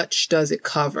 How much does it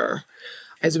cover?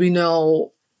 As we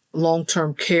know,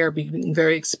 long-term care being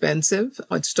very expensive.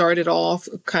 It started off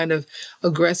kind of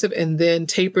aggressive and then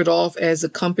tapered off as the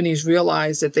companies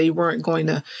realized that they weren't going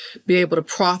to be able to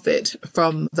profit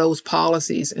from those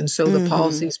policies. And so the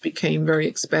policies became very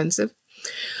expensive.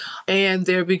 And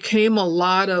there became a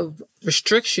lot of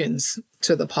restrictions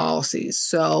to the policies.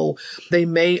 So they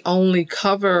may only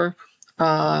cover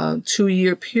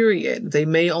 2-year period. They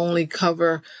may only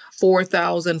cover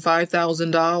 $4,000,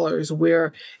 $5,000,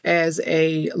 whereas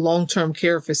a long-term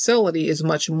care facility is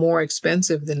much more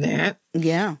expensive than that.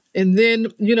 Yeah. And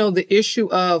then, the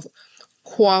issue of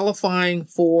qualifying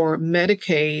for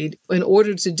Medicaid, in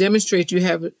order to demonstrate you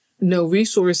have no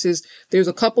resources, there's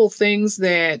a couple things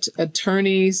that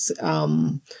attorneys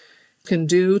can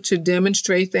do to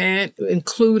demonstrate that,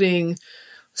 including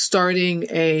starting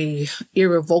a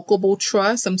irrevocable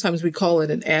trust. Sometimes we call it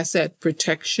an asset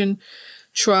protection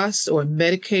trust or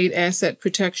Medicaid asset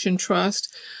protection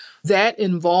trust. That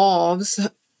involves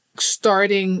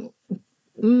starting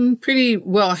pretty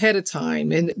well ahead of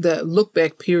time. And the look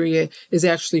back period is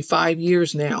actually 5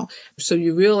 years now. So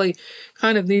you really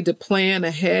kind of need to plan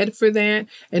ahead for that.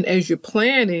 And as you're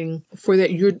planning for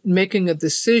that, you're making a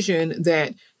decision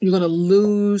that you're going to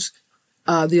lose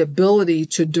the ability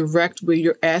to direct where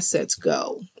your assets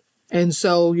go. And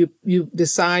so you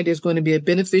decide there's going to be a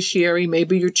beneficiary,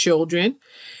 maybe your children,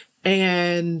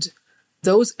 and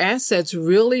those assets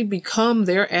really become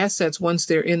their assets once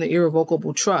they're in the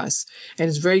irrevocable trust. And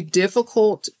it's very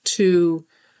difficult to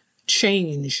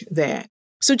change that.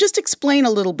 So just explain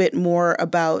a little bit more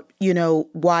about,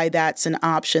 why that's an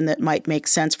option that might make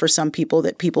sense for some people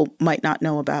that people might not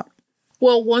know about.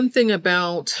 Well, one thing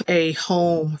about a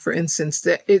home, for instance,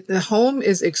 the home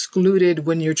is excluded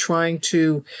when you're trying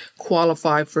to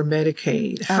qualify for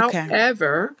Medicaid. Okay.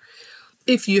 However,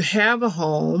 if you have a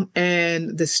home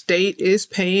and the state is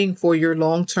paying for your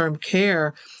long-term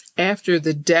care after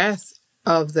the death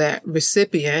of that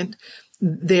recipient,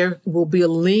 there will be a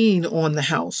lien on the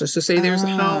house. So say there's a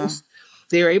house,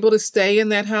 they're able to stay in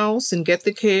that house and get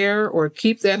the care or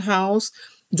keep that house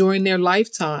during their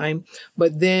lifetime,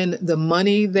 but then the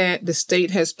money that the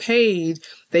state has paid,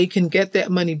 they can get that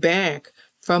money back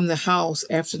from the house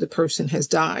after the person has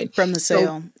died. From the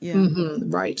sale,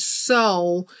 right.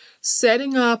 So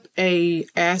setting up a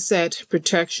asset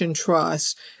protection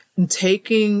trust and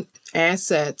taking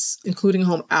assets, including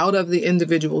home, out of the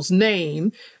individual's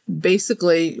name,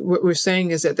 basically what we're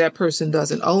saying is that person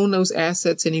doesn't own those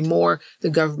assets anymore. The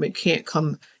government can't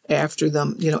come after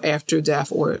them, after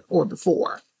death or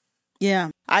before. Yeah.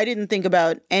 I didn't think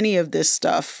about any of this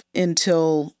stuff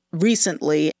until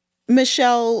recently.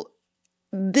 Michelle,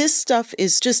 this stuff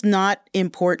is just not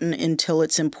important until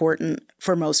it's important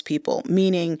for most people,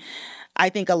 meaning I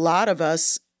think a lot of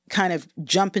us kind of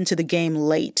jump into the game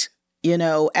late,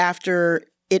 after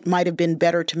it might have been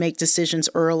better to make decisions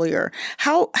earlier.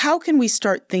 How can we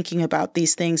start thinking about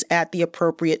these things at the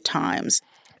appropriate times?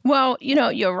 Well,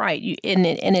 you're right. And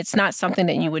it's not something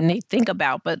that you would need to think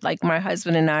about. But like my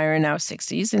husband and I are in our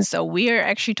 60s. And so we are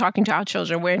actually talking to our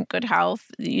children. We're in good health.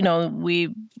 We're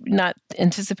not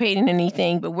anticipating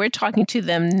anything, but we're talking to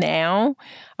them now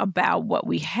about what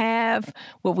we have,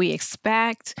 what we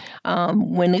expect.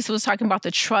 When Lisa was talking about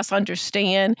the trust,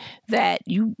 understand that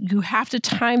you have to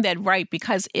time that right,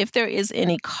 because if there is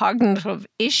any cognitive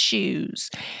issues,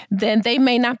 then they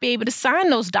may not be able to sign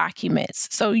those documents.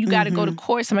 So you got to go to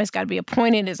court. Somebody's got to be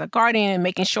appointed as a guardian and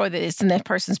making sure that it's in that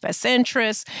person's best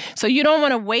interest. So you don't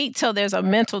want to wait till there's a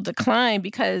mental decline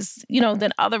because,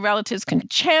 then other relatives can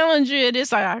challenge it.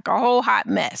 It's like a whole hot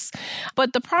mess.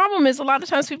 But the problem is a lot of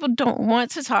times people don't want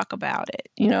to talk about it,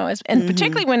 and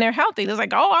particularly when they're healthy. It's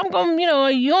like, oh, I'm going,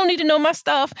 you don't need to know my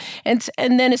stuff. And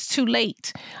then it's too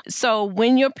late. So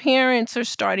when your parents are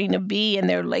starting to be in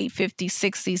their late 50s,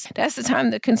 60s, that's the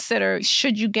time to consider,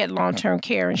 should you get long-term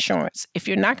care insurance? If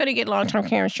you're not going to get long-term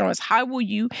care insurance, how will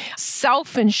you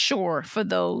self-insure for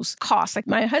those costs? Like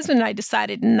my husband and I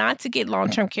decided not to get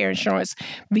long-term care insurance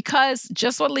because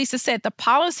just what Lisa said, the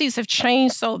policies have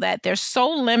changed so that they're so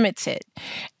limited.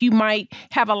 You might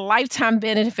have a lifetime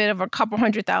benefit of a couple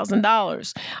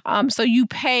 $100,000. So you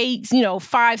pay, $5,000,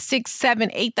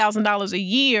 $6,000, $7,000, $8,000 a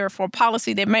year for a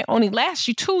policy that might only last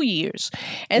you 2 years.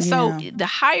 And so the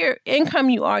higher income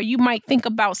you are, you might think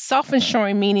about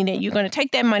self-insuring, meaning that you're going to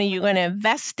take that money, you're going to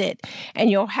invest it,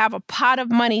 and you'll have a pot of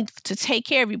money to take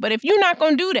care of you. But if you're not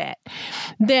going to do that,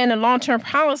 then a long-term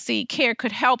policy care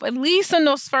could help at least in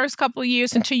those first couple of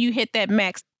years until you hit that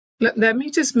max. Let me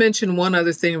just mention one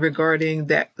other thing regarding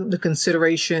the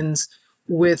considerations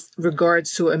with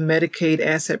regards to a Medicaid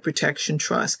asset protection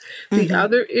trust. The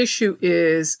other issue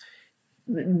is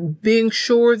being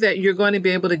sure that you're going to be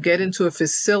able to get into a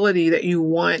facility that you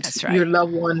want your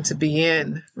loved one to be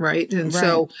in, right? And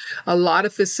so a lot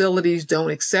of facilities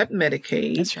don't accept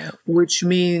Medicaid, which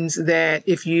means that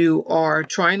if you are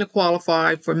trying to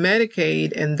qualify for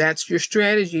Medicaid and that's your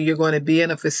strategy, you're going to be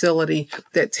in a facility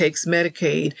that takes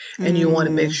Medicaid, and you want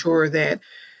to make sure that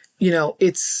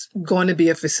it's going to be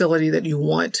a facility that you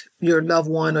want your loved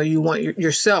one or you want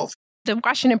yourself. The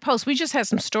Washington Post, we just had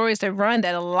some stories that run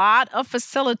that a lot of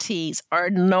facilities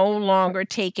are no longer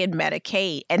taking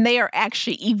Medicaid, and they are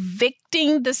actually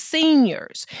evicting the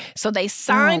seniors. So they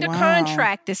signed a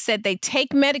contract that said they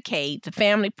take Medicaid. The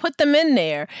family put them in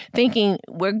there thinking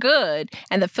we're good.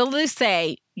 And the facilities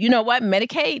say, you know what,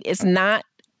 Medicaid is not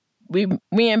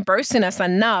reimbursing us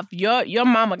enough. Your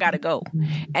mama got to go.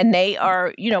 And they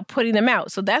are, putting them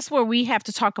out. So that's where we have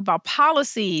to talk about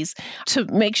policies to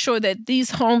make sure that these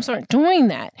homes aren't doing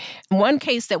that. In one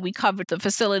case that we covered, the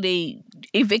facility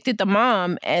evicted the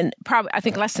mom, and probably, I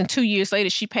think less than 2 years later,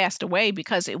 she passed away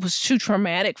because it was too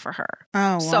traumatic for her. Oh,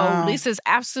 wow. So Lisa's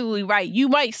absolutely right. You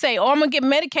might say, oh, I'm going to get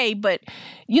Medicaid, but,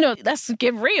 let's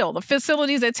get real. The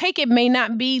facilities that take it may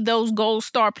not be those gold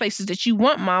star places that you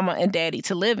want mama and daddy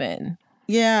to live in.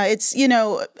 Yeah, it's,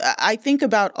 I think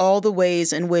about all the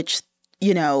ways in which,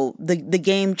 the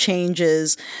game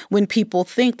changes when people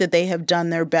think that they have done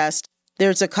their best.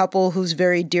 There's a couple who's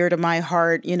very dear to my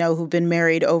heart, who've been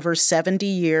married over 70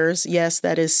 years. Yes,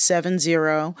 that is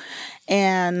 70.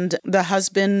 And the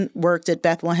husband worked at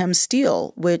Bethlehem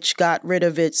Steel, which got rid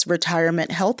of its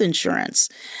retirement health insurance.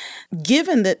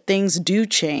 Given that things do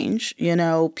change,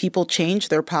 people change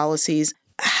their policies,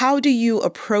 how do you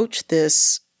approach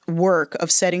this work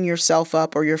of setting yourself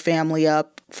up or your family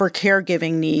up for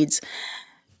caregiving needs,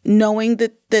 knowing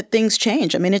that things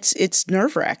change? I mean, it's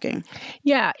nerve-wracking.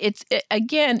 Yeah,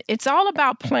 it's all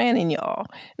about planning, y'all.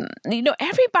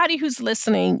 Everybody who's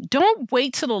listening, don't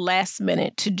wait till the last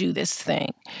minute to do this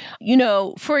thing.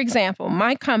 For example,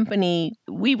 my company,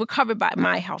 we were covered by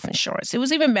my health insurance. It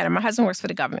was even better. My husband works for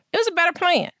the government. It was a better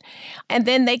plan. And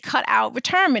then they cut out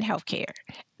retirement health care.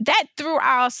 That threw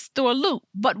us through a loop,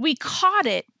 but we caught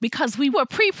it because we were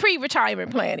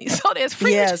pre-retirement planning. So there's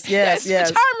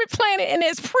retirement planning and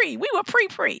there's pre. We were pre.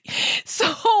 pre-pre. So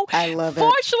I love it.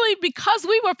 fortunately, because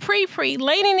we were pre-pre,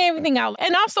 laying everything out,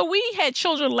 and also we had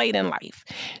children late in life.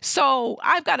 So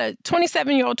I've got a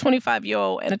 27-year-old,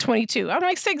 25-year-old, and a 22. I'm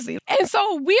like 60. And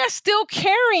so we are still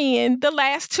carrying the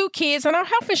last two kids on our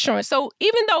health insurance. So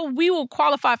even though we will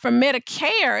qualify for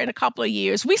Medicare in a couple of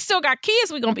years, we still got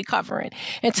kids we're going to be covering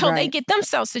until they get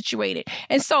themselves situated.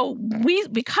 And so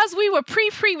because we were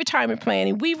pre-retirement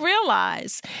planning, we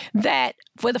realized that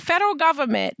for the federal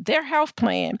government, their health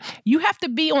plan, you have to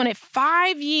be on it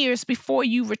 5 years before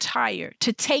you retire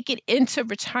to take it into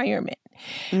retirement.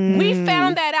 We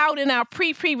found that out in our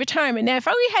pre-retirement. Now, if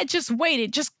we had just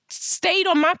waited, just stayed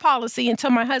on my policy until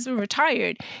my husband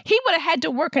retired, he would have had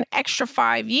to work an extra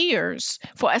 5 years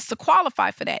for us to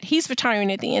qualify for that. He's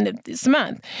retiring at the end of this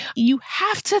month. You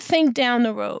have to think down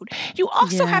the road. You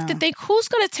also have to think, who's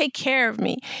going to take care of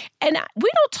me? And we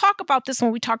don't talk about this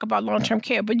when we talk about long-term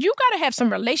care, but you got to have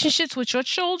some relationships with your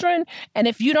children. And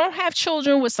if you don't have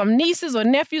children, with some nieces or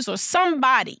nephews or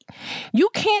somebody, you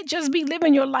can't just be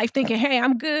living your life thinking, hey,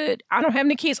 I'm good. I don't have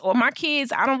any kids, or my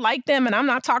kids, I don't like them and I'm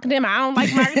not talking to them. I don't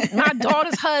like my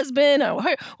daughter's husband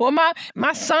or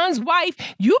my son's wife.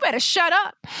 You better shut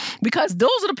up, because those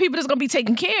are the people that's going to be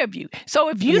taking care of you. So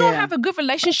if you don't have a good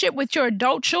relationship with your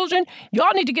adult children,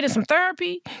 y'all need to get in some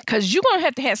therapy, because you're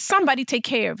going to have somebody take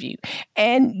care of you.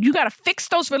 And you got to fix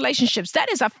those relationships.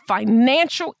 That is a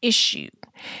financial issue.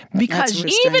 Because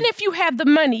even if you have the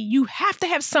money, you have to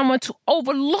have someone to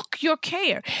overlook your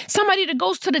care, somebody that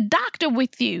goes to the doctor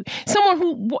with you, someone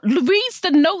who reads the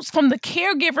notes from the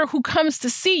caregiver who comes to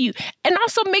see you, and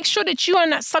also make sure that you are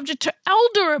not subject to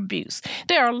elder abuse.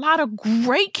 There are a lot of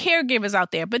great caregivers out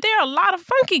there, but there are a lot of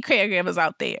funky caregivers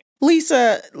out there.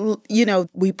 Lisa,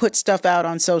 we put stuff out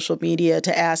on social media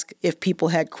to ask if people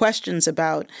had questions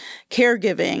about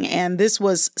caregiving, and this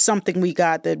was something we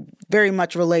got that very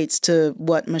much relates to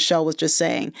what Michelle was just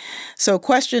saying. So,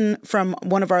 question from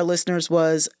one of our listeners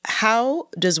was, how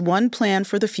does one plan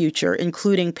for the future,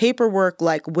 including paperwork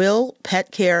like will,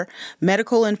 pet care,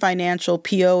 medical and financial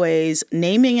POAs,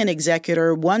 naming an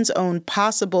executor, one's own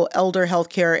possible elder health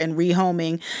care and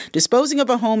rehoming, disposing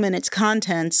of a home and its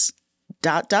contents, ...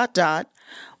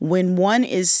 when one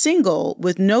is single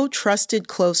with no trusted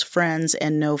close friends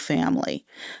and no family?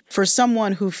 For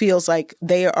someone who feels like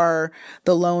they are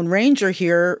the Lone Ranger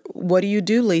here, what do you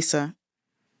do, Lisa?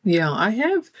 Yeah, I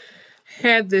have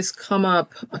had this come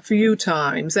up a few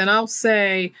times, and I'll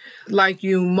say, like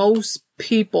you, most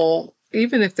people,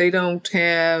 even if they don't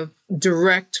have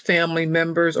direct family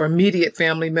members or immediate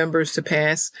family members to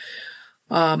pass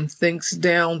things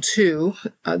down to,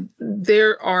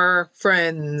 there are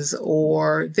friends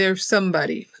or there's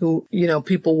somebody who,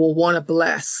 people will want to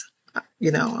bless,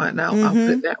 and I'll put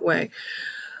it that way.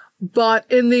 But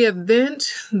in the event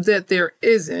that there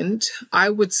isn't, I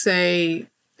would say,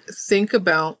 think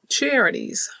about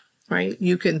charities, right?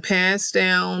 You can pass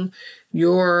down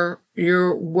your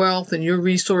wealth and your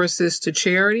resources to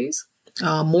charities.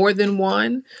 More than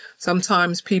one.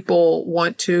 Sometimes people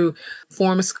want to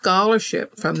form a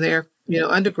scholarship from their,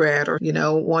 undergrad, or,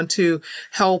 want to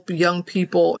help young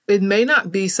people. It may not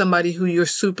be somebody who you're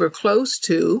super close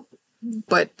to,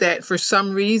 but that for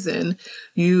some reason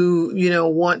you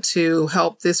want to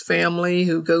help this family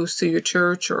who goes to your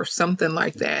church or something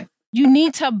like that. You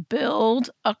need to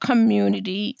build a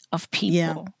community of people.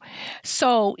 Yeah.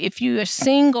 So if you are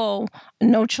single,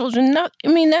 no children,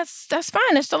 that's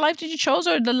fine. That's the life that you chose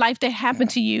or the life that happened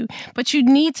to you. But you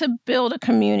need to build a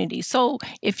community. So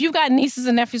if you've got nieces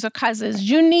and nephews or cousins,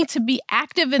 you need to be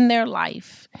active in their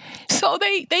life. So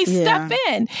they step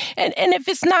in. And if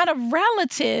it's not a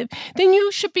relative, then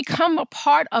you should become a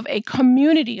part of a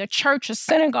community, a church, a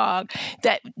synagogue,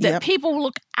 that people will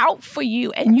look out for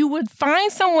you, and you would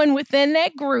find someone within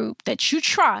that group that you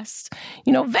trust,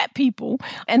 vet people,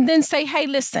 and then say, hey,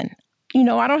 listen,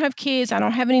 I don't have kids. I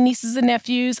don't have any nieces and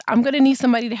nephews. I'm going to need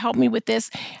somebody to help me with this.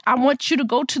 I want you to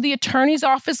go to the attorney's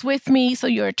office with me so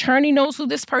your attorney knows who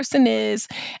this person is.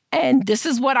 And this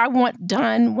is what I want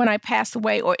done when I pass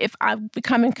away, or if I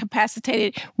become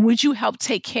incapacitated, would you help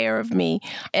take care of me?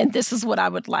 And this is what I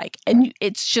would like. And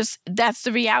that's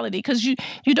the reality, because you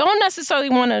don't necessarily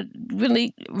want to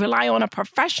really rely on a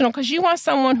professional, because you want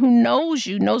someone who knows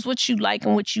you, knows what you like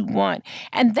and what you want.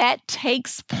 And that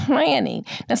takes planning.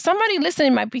 Now, somebody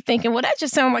listening might be thinking, well, that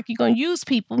just sounds like you're going to use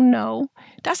people. No,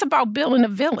 that's about building a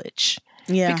village.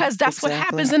 Yeah, because that's what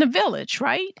happens in a village,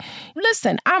 right?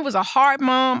 Listen, I was a hard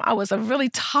mom. I was a really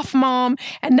tough mom.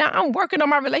 And now I'm working on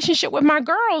my relationship with my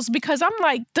girls because I'm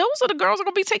like, those are the girls that are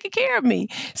going to be taking care of me.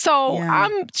 So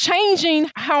I'm changing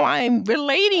how I'm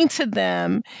relating to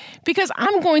them because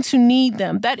I'm going to need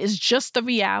them. That is just the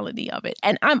reality of it.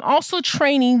 And I'm also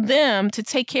training them to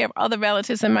take care of other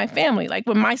relatives in my family. Like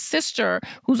when my sister,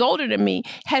 who's older than me,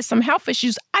 has some health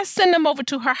issues, I send them over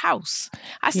to her house.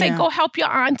 I say, go help your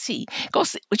auntie. Go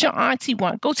see what your auntie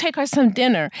wants. Go take her some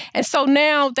dinner. And so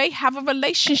now they have a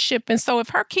relationship. And so if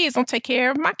her kids don't take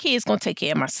care of my kids, going to take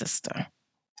care of my sister.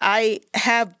 I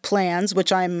have plans,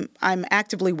 which I'm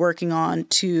actively working on,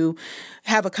 to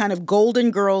have a kind of Golden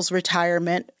Girls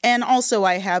retirement. And also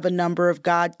I have a number of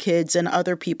godkids and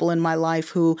other people in my life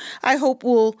who I hope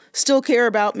will still care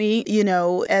about me,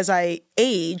 as I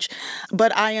age.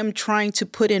 But I am trying to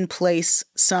put in place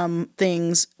some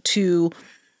things to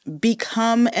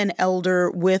become an elder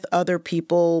with other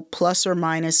people plus or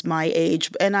minus my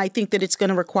age. And I think that it's going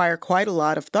to require quite a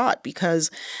lot of thought, because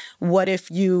what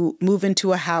if you move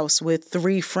into a house with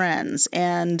 3 friends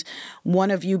and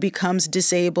one of you becomes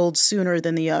disabled sooner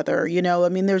than the other?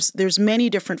 There's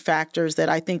many different factors that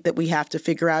I think that we have to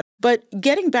figure out. But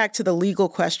getting back to the legal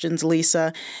questions,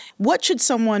 Lisa, what should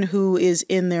someone who is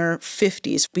in their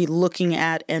 50s be looking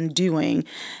at and doing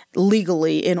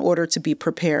legally in order to be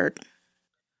prepared?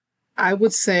 I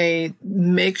would say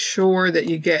make sure that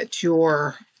you get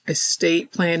your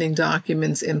estate planning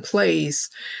documents in place.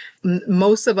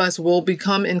 Most of us will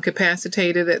become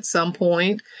incapacitated at some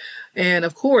point. And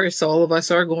of course, all of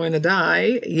us are going to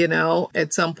die,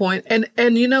 at some point.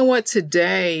 And you know what?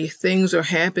 Today, things are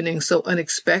happening so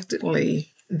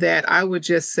unexpectedly that I would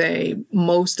just say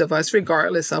most of us,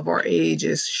 regardless of our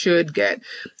ages, should get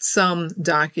some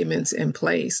documents in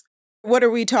place. What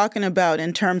are we talking about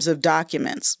in terms of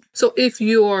documents? So if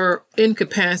you're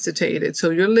incapacitated, so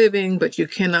you're living, but you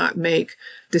cannot make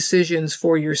decisions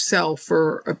for yourself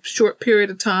for a short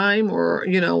period of time or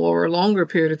a longer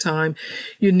period of time,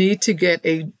 you need to get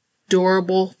a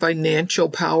durable financial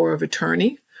power of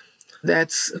attorney.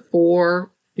 That's for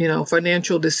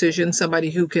financial decisions, somebody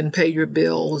who can pay your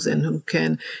bills and who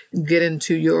can get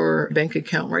into your bank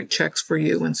account, write checks for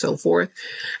you and so forth.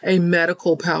 A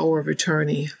medical power of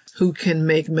attorney who can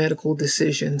make medical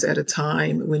decisions at a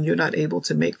time when you're not able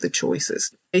to make the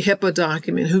choices. A HIPAA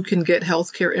document who can get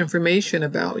healthcare information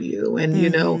about you.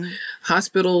 And,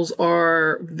 hospitals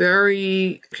are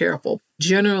very careful.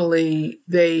 Generally,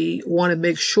 they want to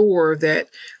make sure that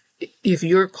if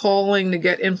you're calling to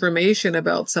get information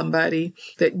about somebody,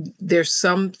 that there's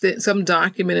some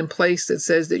document in place that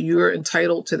says that you're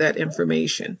entitled to that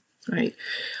information, right?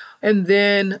 And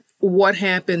then what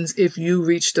happens if you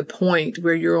reach the point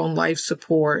where you're on life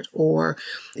support or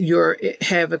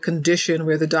have a condition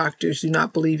where the doctors do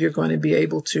not believe you're going to be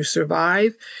able to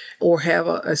survive or have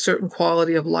a certain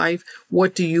quality of life?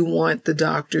 What do you want the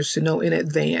doctors to know in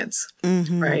advance,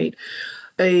 right?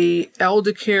 A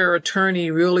elder care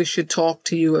attorney really should talk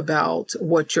to you about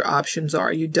what your options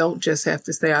are. You don't just have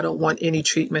to say, I don't want any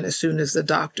treatment as soon as the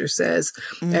doctor says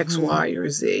X, Y,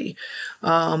 or Z.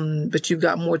 But you've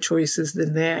got more choices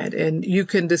than that. And you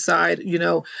can decide,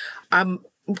 I'm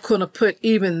going to put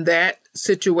even that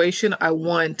situation, I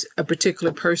want a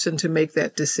particular person to make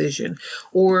that decision.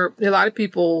 Or a lot of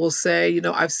people will say,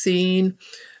 I've seen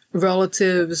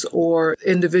relatives or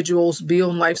individuals be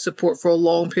on life support for a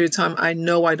long period of time. I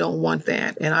know I don't want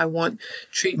that, and I want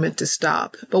treatment to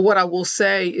stop. But what I will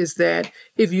say is that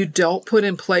if you don't put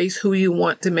in place who you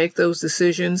want to make those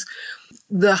decisions,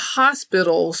 the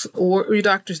hospitals or your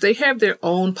doctors, they have their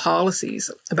own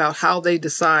policies about how they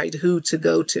decide who to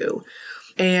go to.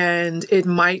 And it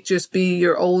might just be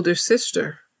your older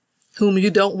sister whom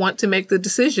you don't want to make the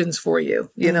decisions for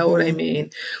you. You know what I mean?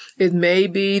 It may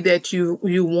be that you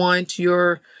want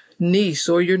your niece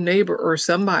or your neighbor or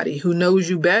somebody who knows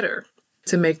you better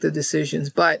to make the decisions.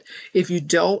 But if you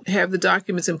don't have the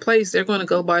documents in place, they're going to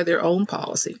go by their own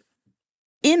policy.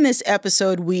 In this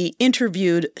episode, we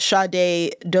interviewed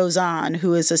Sade Dozan,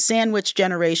 who is a sandwich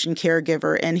generation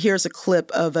caregiver, and here's a clip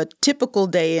of a typical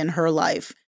day in her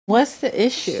life. What's the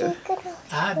issue?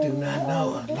 I do not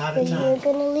know. A lot of times,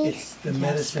 it's the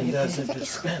medicine doesn't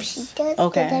dispense.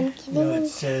 Okay. It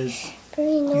says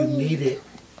you need it,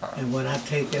 and when I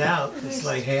take it out, it's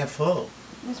like half full.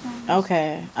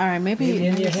 Okay. All right. Maybe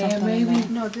in your hand, maybe.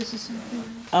 No, this is something.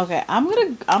 Okay. I'm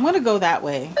gonna go that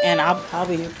way, and I'll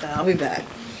be back.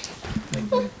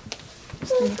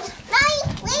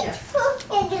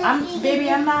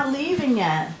 I'm not leaving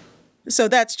yet. So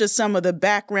that's just some of the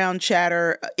background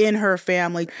chatter in her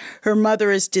family. Her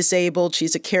mother is disabled.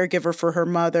 She's a caregiver for her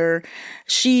mother.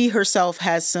 She herself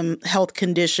has some health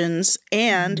conditions,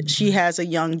 and she has a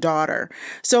young daughter.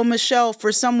 So, Michelle,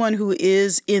 for someone who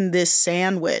is in this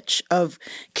sandwich of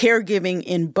caregiving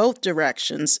in both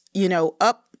directions, you know,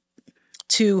 up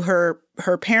to her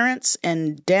parents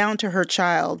and down to her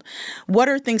child, what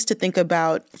are things to think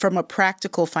about from a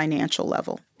practical financial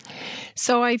level?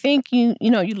 So I think you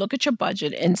look at your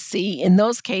budget and see in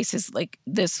those cases, like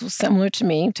this was similar to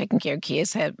me, taking care of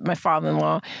kids, had my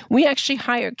father-in-law. We actually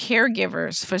hired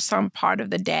caregivers for some part of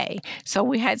the day. So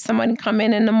we had someone come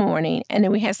in the morning, and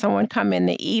then we had someone come in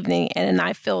the evening, and then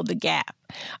I filled the gap.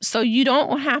 So you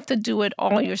don't have to do it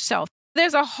all yourself.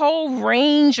 There's a whole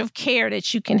range of care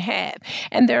that you can have.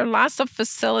 And there are lots of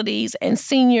facilities and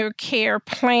senior care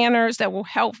planners that will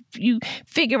help you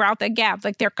figure out the gaps.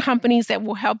 Like there are companies that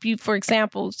will help you, for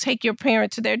example, take your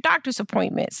parent to their doctor's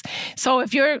appointments. So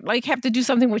if you're have to do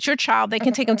something with your child, they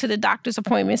can take them to the doctor's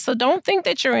appointment. So don't think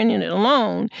that you're in it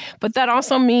alone. But that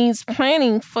also means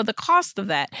planning for the cost of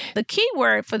that. The key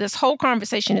word for this whole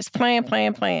conversation is plan,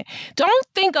 plan, plan. Don't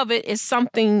think of it as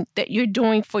something that you're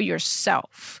doing for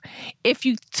yourself. If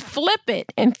you flip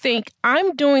it and think,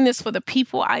 I'm doing this for the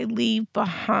people I leave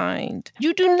behind,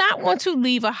 you do not want to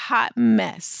leave a hot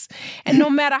mess. And no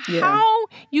matter how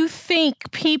you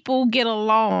think people get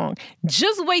along,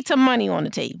 just wait till money on the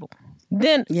table.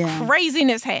 Then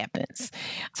craziness happens.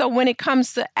 So when it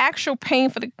comes to actual paying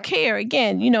for the care,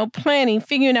 again, planning,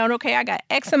 figuring out, okay, I got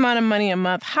X amount of money a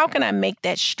month. How can I make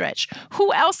that stretch?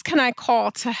 Who else can I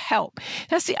call to help?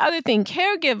 That's the other thing.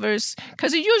 Caregivers,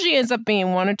 because it usually ends up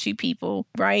being one or two people,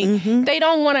 right? Mm-hmm. They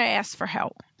don't want to ask for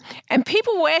help. And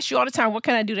people will ask you all the time, what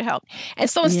can I do to help? And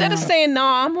so instead of saying, no,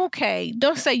 I'm okay,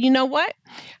 don't say, you know what?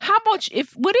 How about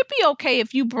would it be okay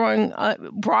if you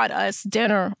brought us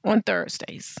dinner on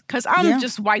Thursdays? Because I'm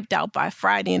just wiped out by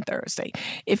Friday and Thursday.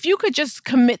 If you could just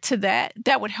commit to that,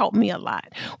 that would help me a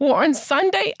lot. Or on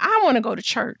Sunday, I want to go to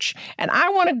church and I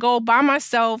want to go by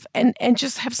myself and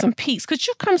just have some peace. Could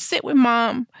you come sit with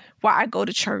mom while I go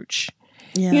to church?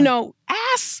 Yeah.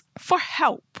 Ask for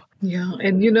help. Yeah.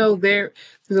 And,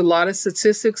 there's a lot of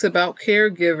statistics about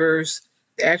caregivers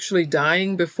actually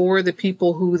dying before the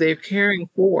people who they're caring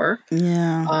for.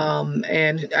 Yeah.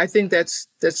 And I think that's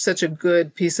such a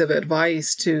good piece of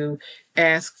advice to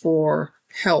ask for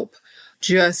help.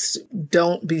 Just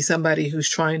don't be somebody who's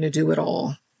trying to do it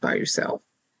all by yourself.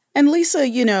 And Lisa,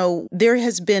 there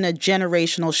has been a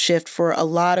generational shift for a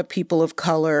lot of people of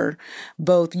color,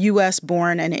 both U.S.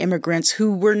 born and immigrants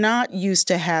who were not used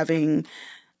to having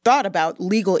thought about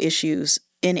legal issues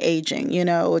in aging.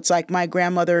 It's like my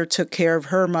grandmother took care of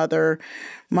her mother.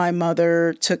 My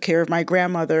mother took care of my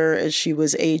grandmother as she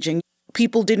was aging.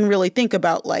 People didn't really think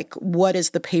about what is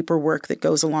the paperwork that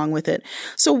goes along with it.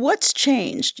 So what's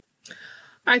changed?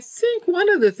 I think one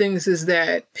of the things is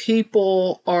that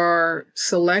people are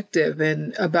selective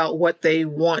about what they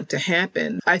want to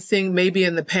happen. I think maybe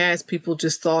in the past, people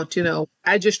just thought,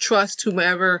 I just trust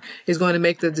whomever is going to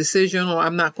make the decision, or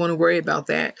I'm not going to worry about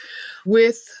that.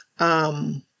 With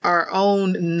our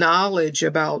own knowledge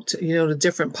about, the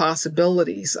different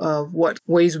possibilities of what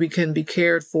ways we can be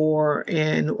cared for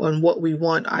and what we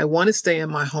want. I want to stay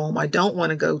in my home. I don't want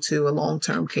to go to a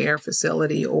long-term care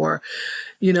facility, or,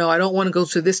 I don't want to go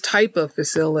to this type of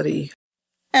facility.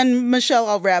 And Michelle,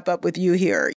 I'll wrap up with you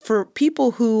here. For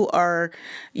people who are,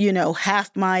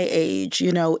 half my age,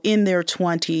 in their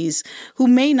 20s, who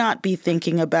may not be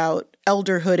thinking about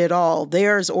elderhood at all,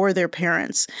 theirs or their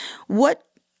parents, what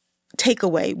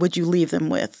takeaway would you leave them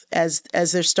with as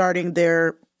they're starting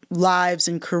their lives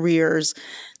and careers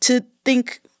to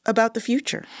think about the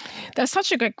future? That's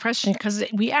such a good question, because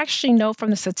we actually know from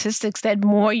the statistics that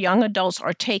more young adults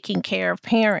are taking care of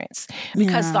parents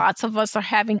because lots of us are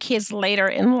having kids later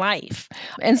in life.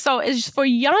 And so as for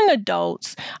young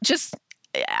adults,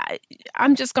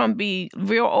 I'm just going to be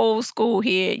real old school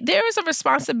here. There is a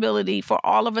responsibility for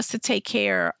all of us to take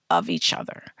care of each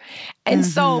other. And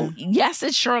so, yes,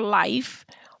 it's your life,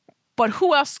 but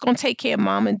who else is going to take care of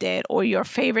mom and dad or your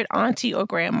favorite auntie or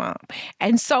grandma?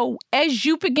 And so as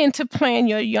you begin to plan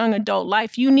your young adult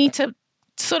life, you need to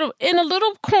sort of in a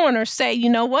little corner say, you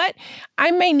know what?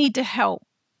 I may need to help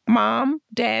mom,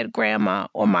 dad, grandma,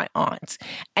 or my aunts,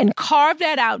 and carve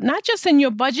that out, not just in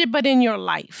your budget, but in your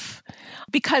life,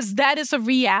 because that is a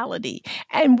reality.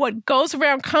 And what goes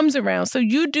around comes around. So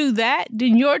you do that,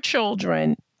 then your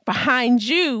children, behind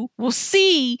you will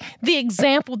see the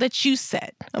example that you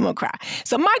set. I'm going to cry.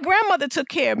 So my grandmother took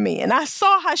care of me, and I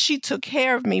saw how she took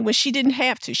care of me when she didn't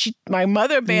have to. My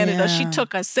mother abandoned us. She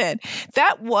took us in.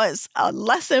 That was a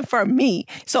lesson for me.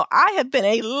 So I have been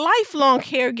a lifelong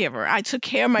caregiver. I took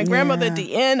care of my grandmother at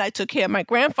the end. I took care of my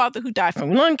grandfather who died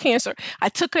from lung cancer. I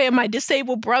took care of my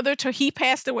disabled brother till he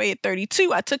passed away at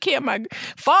 32. I took care of my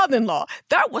father-in-law.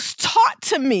 That was taught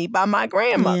to me by my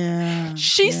grandmother.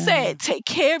 She said, take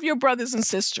care of your brothers and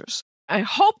sisters. I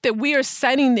hope that we are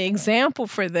setting the example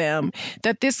for them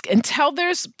that until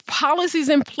there's policies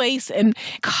in place and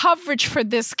coverage for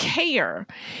this care,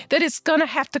 that it's going to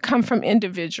have to come from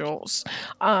individuals.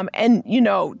 And,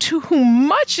 to whom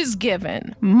much is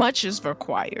given, much is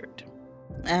required.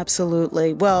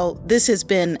 Absolutely. Well, this has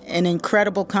been an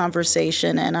incredible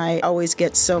conversation, and I always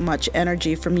get so much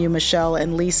energy from you, Michelle,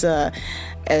 and Lisa,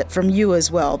 from you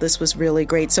as well. This was really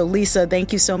great. So, Lisa,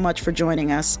 thank you so much for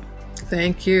joining us.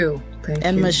 Thank you.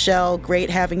 And Michelle, great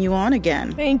having you on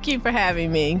again. Thank you for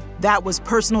having me. That was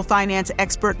personal finance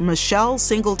expert Michelle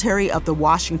Singletary of the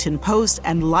Washington Post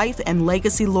and life and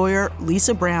legacy lawyer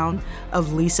Lisa Brown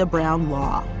of Lisa Brown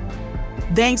Law.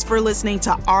 Thanks for listening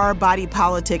to Our Body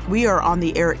Politic. We are on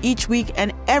the air each week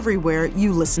and everywhere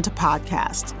you listen to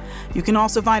podcasts. You can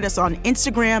also find us on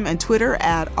Instagram and Twitter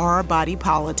at Our Body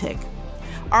Politic.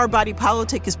 Our Body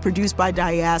Politic is produced by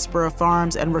Diaspora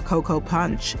Farms and Rococo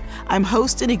Punch. I'm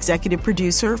host and executive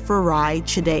producer Farai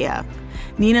Chideya.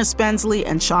 Nina Spensley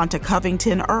and Shanta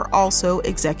Covington are also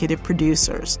executive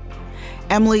producers.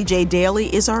 Emily J. Daly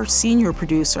is our senior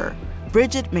producer.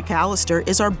 Bridget McAllister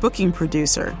is our booking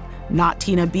producer. Not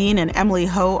Tina Bean and Emily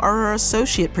Ho are our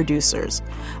associate producers.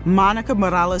 Monica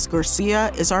Morales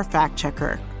Garcia is our fact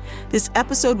checker. This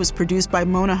episode was produced by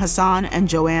Mona Hassan and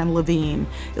Joanne Levine.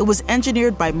 It was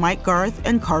engineered by Mike Garth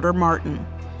and Carter Martin.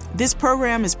 This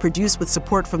program is produced with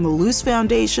support from the Luce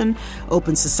Foundation,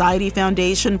 Open Society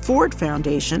Foundation, Ford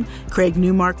Foundation, Craig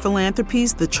Newmark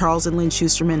Philanthropies, the Charles and Lynn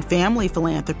Schusterman Family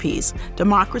Philanthropies,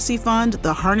 Democracy Fund,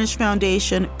 the Harnish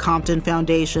Foundation, Compton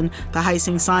Foundation, the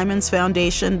Heising Simons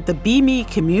Foundation, the Be Me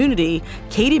Community,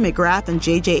 Katie McGrath and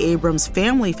J.J. Abrams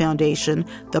Family Foundation,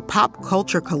 the Pop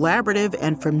Culture Collaborative,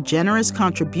 and from generous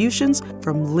contributions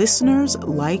from listeners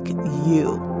like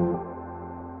you.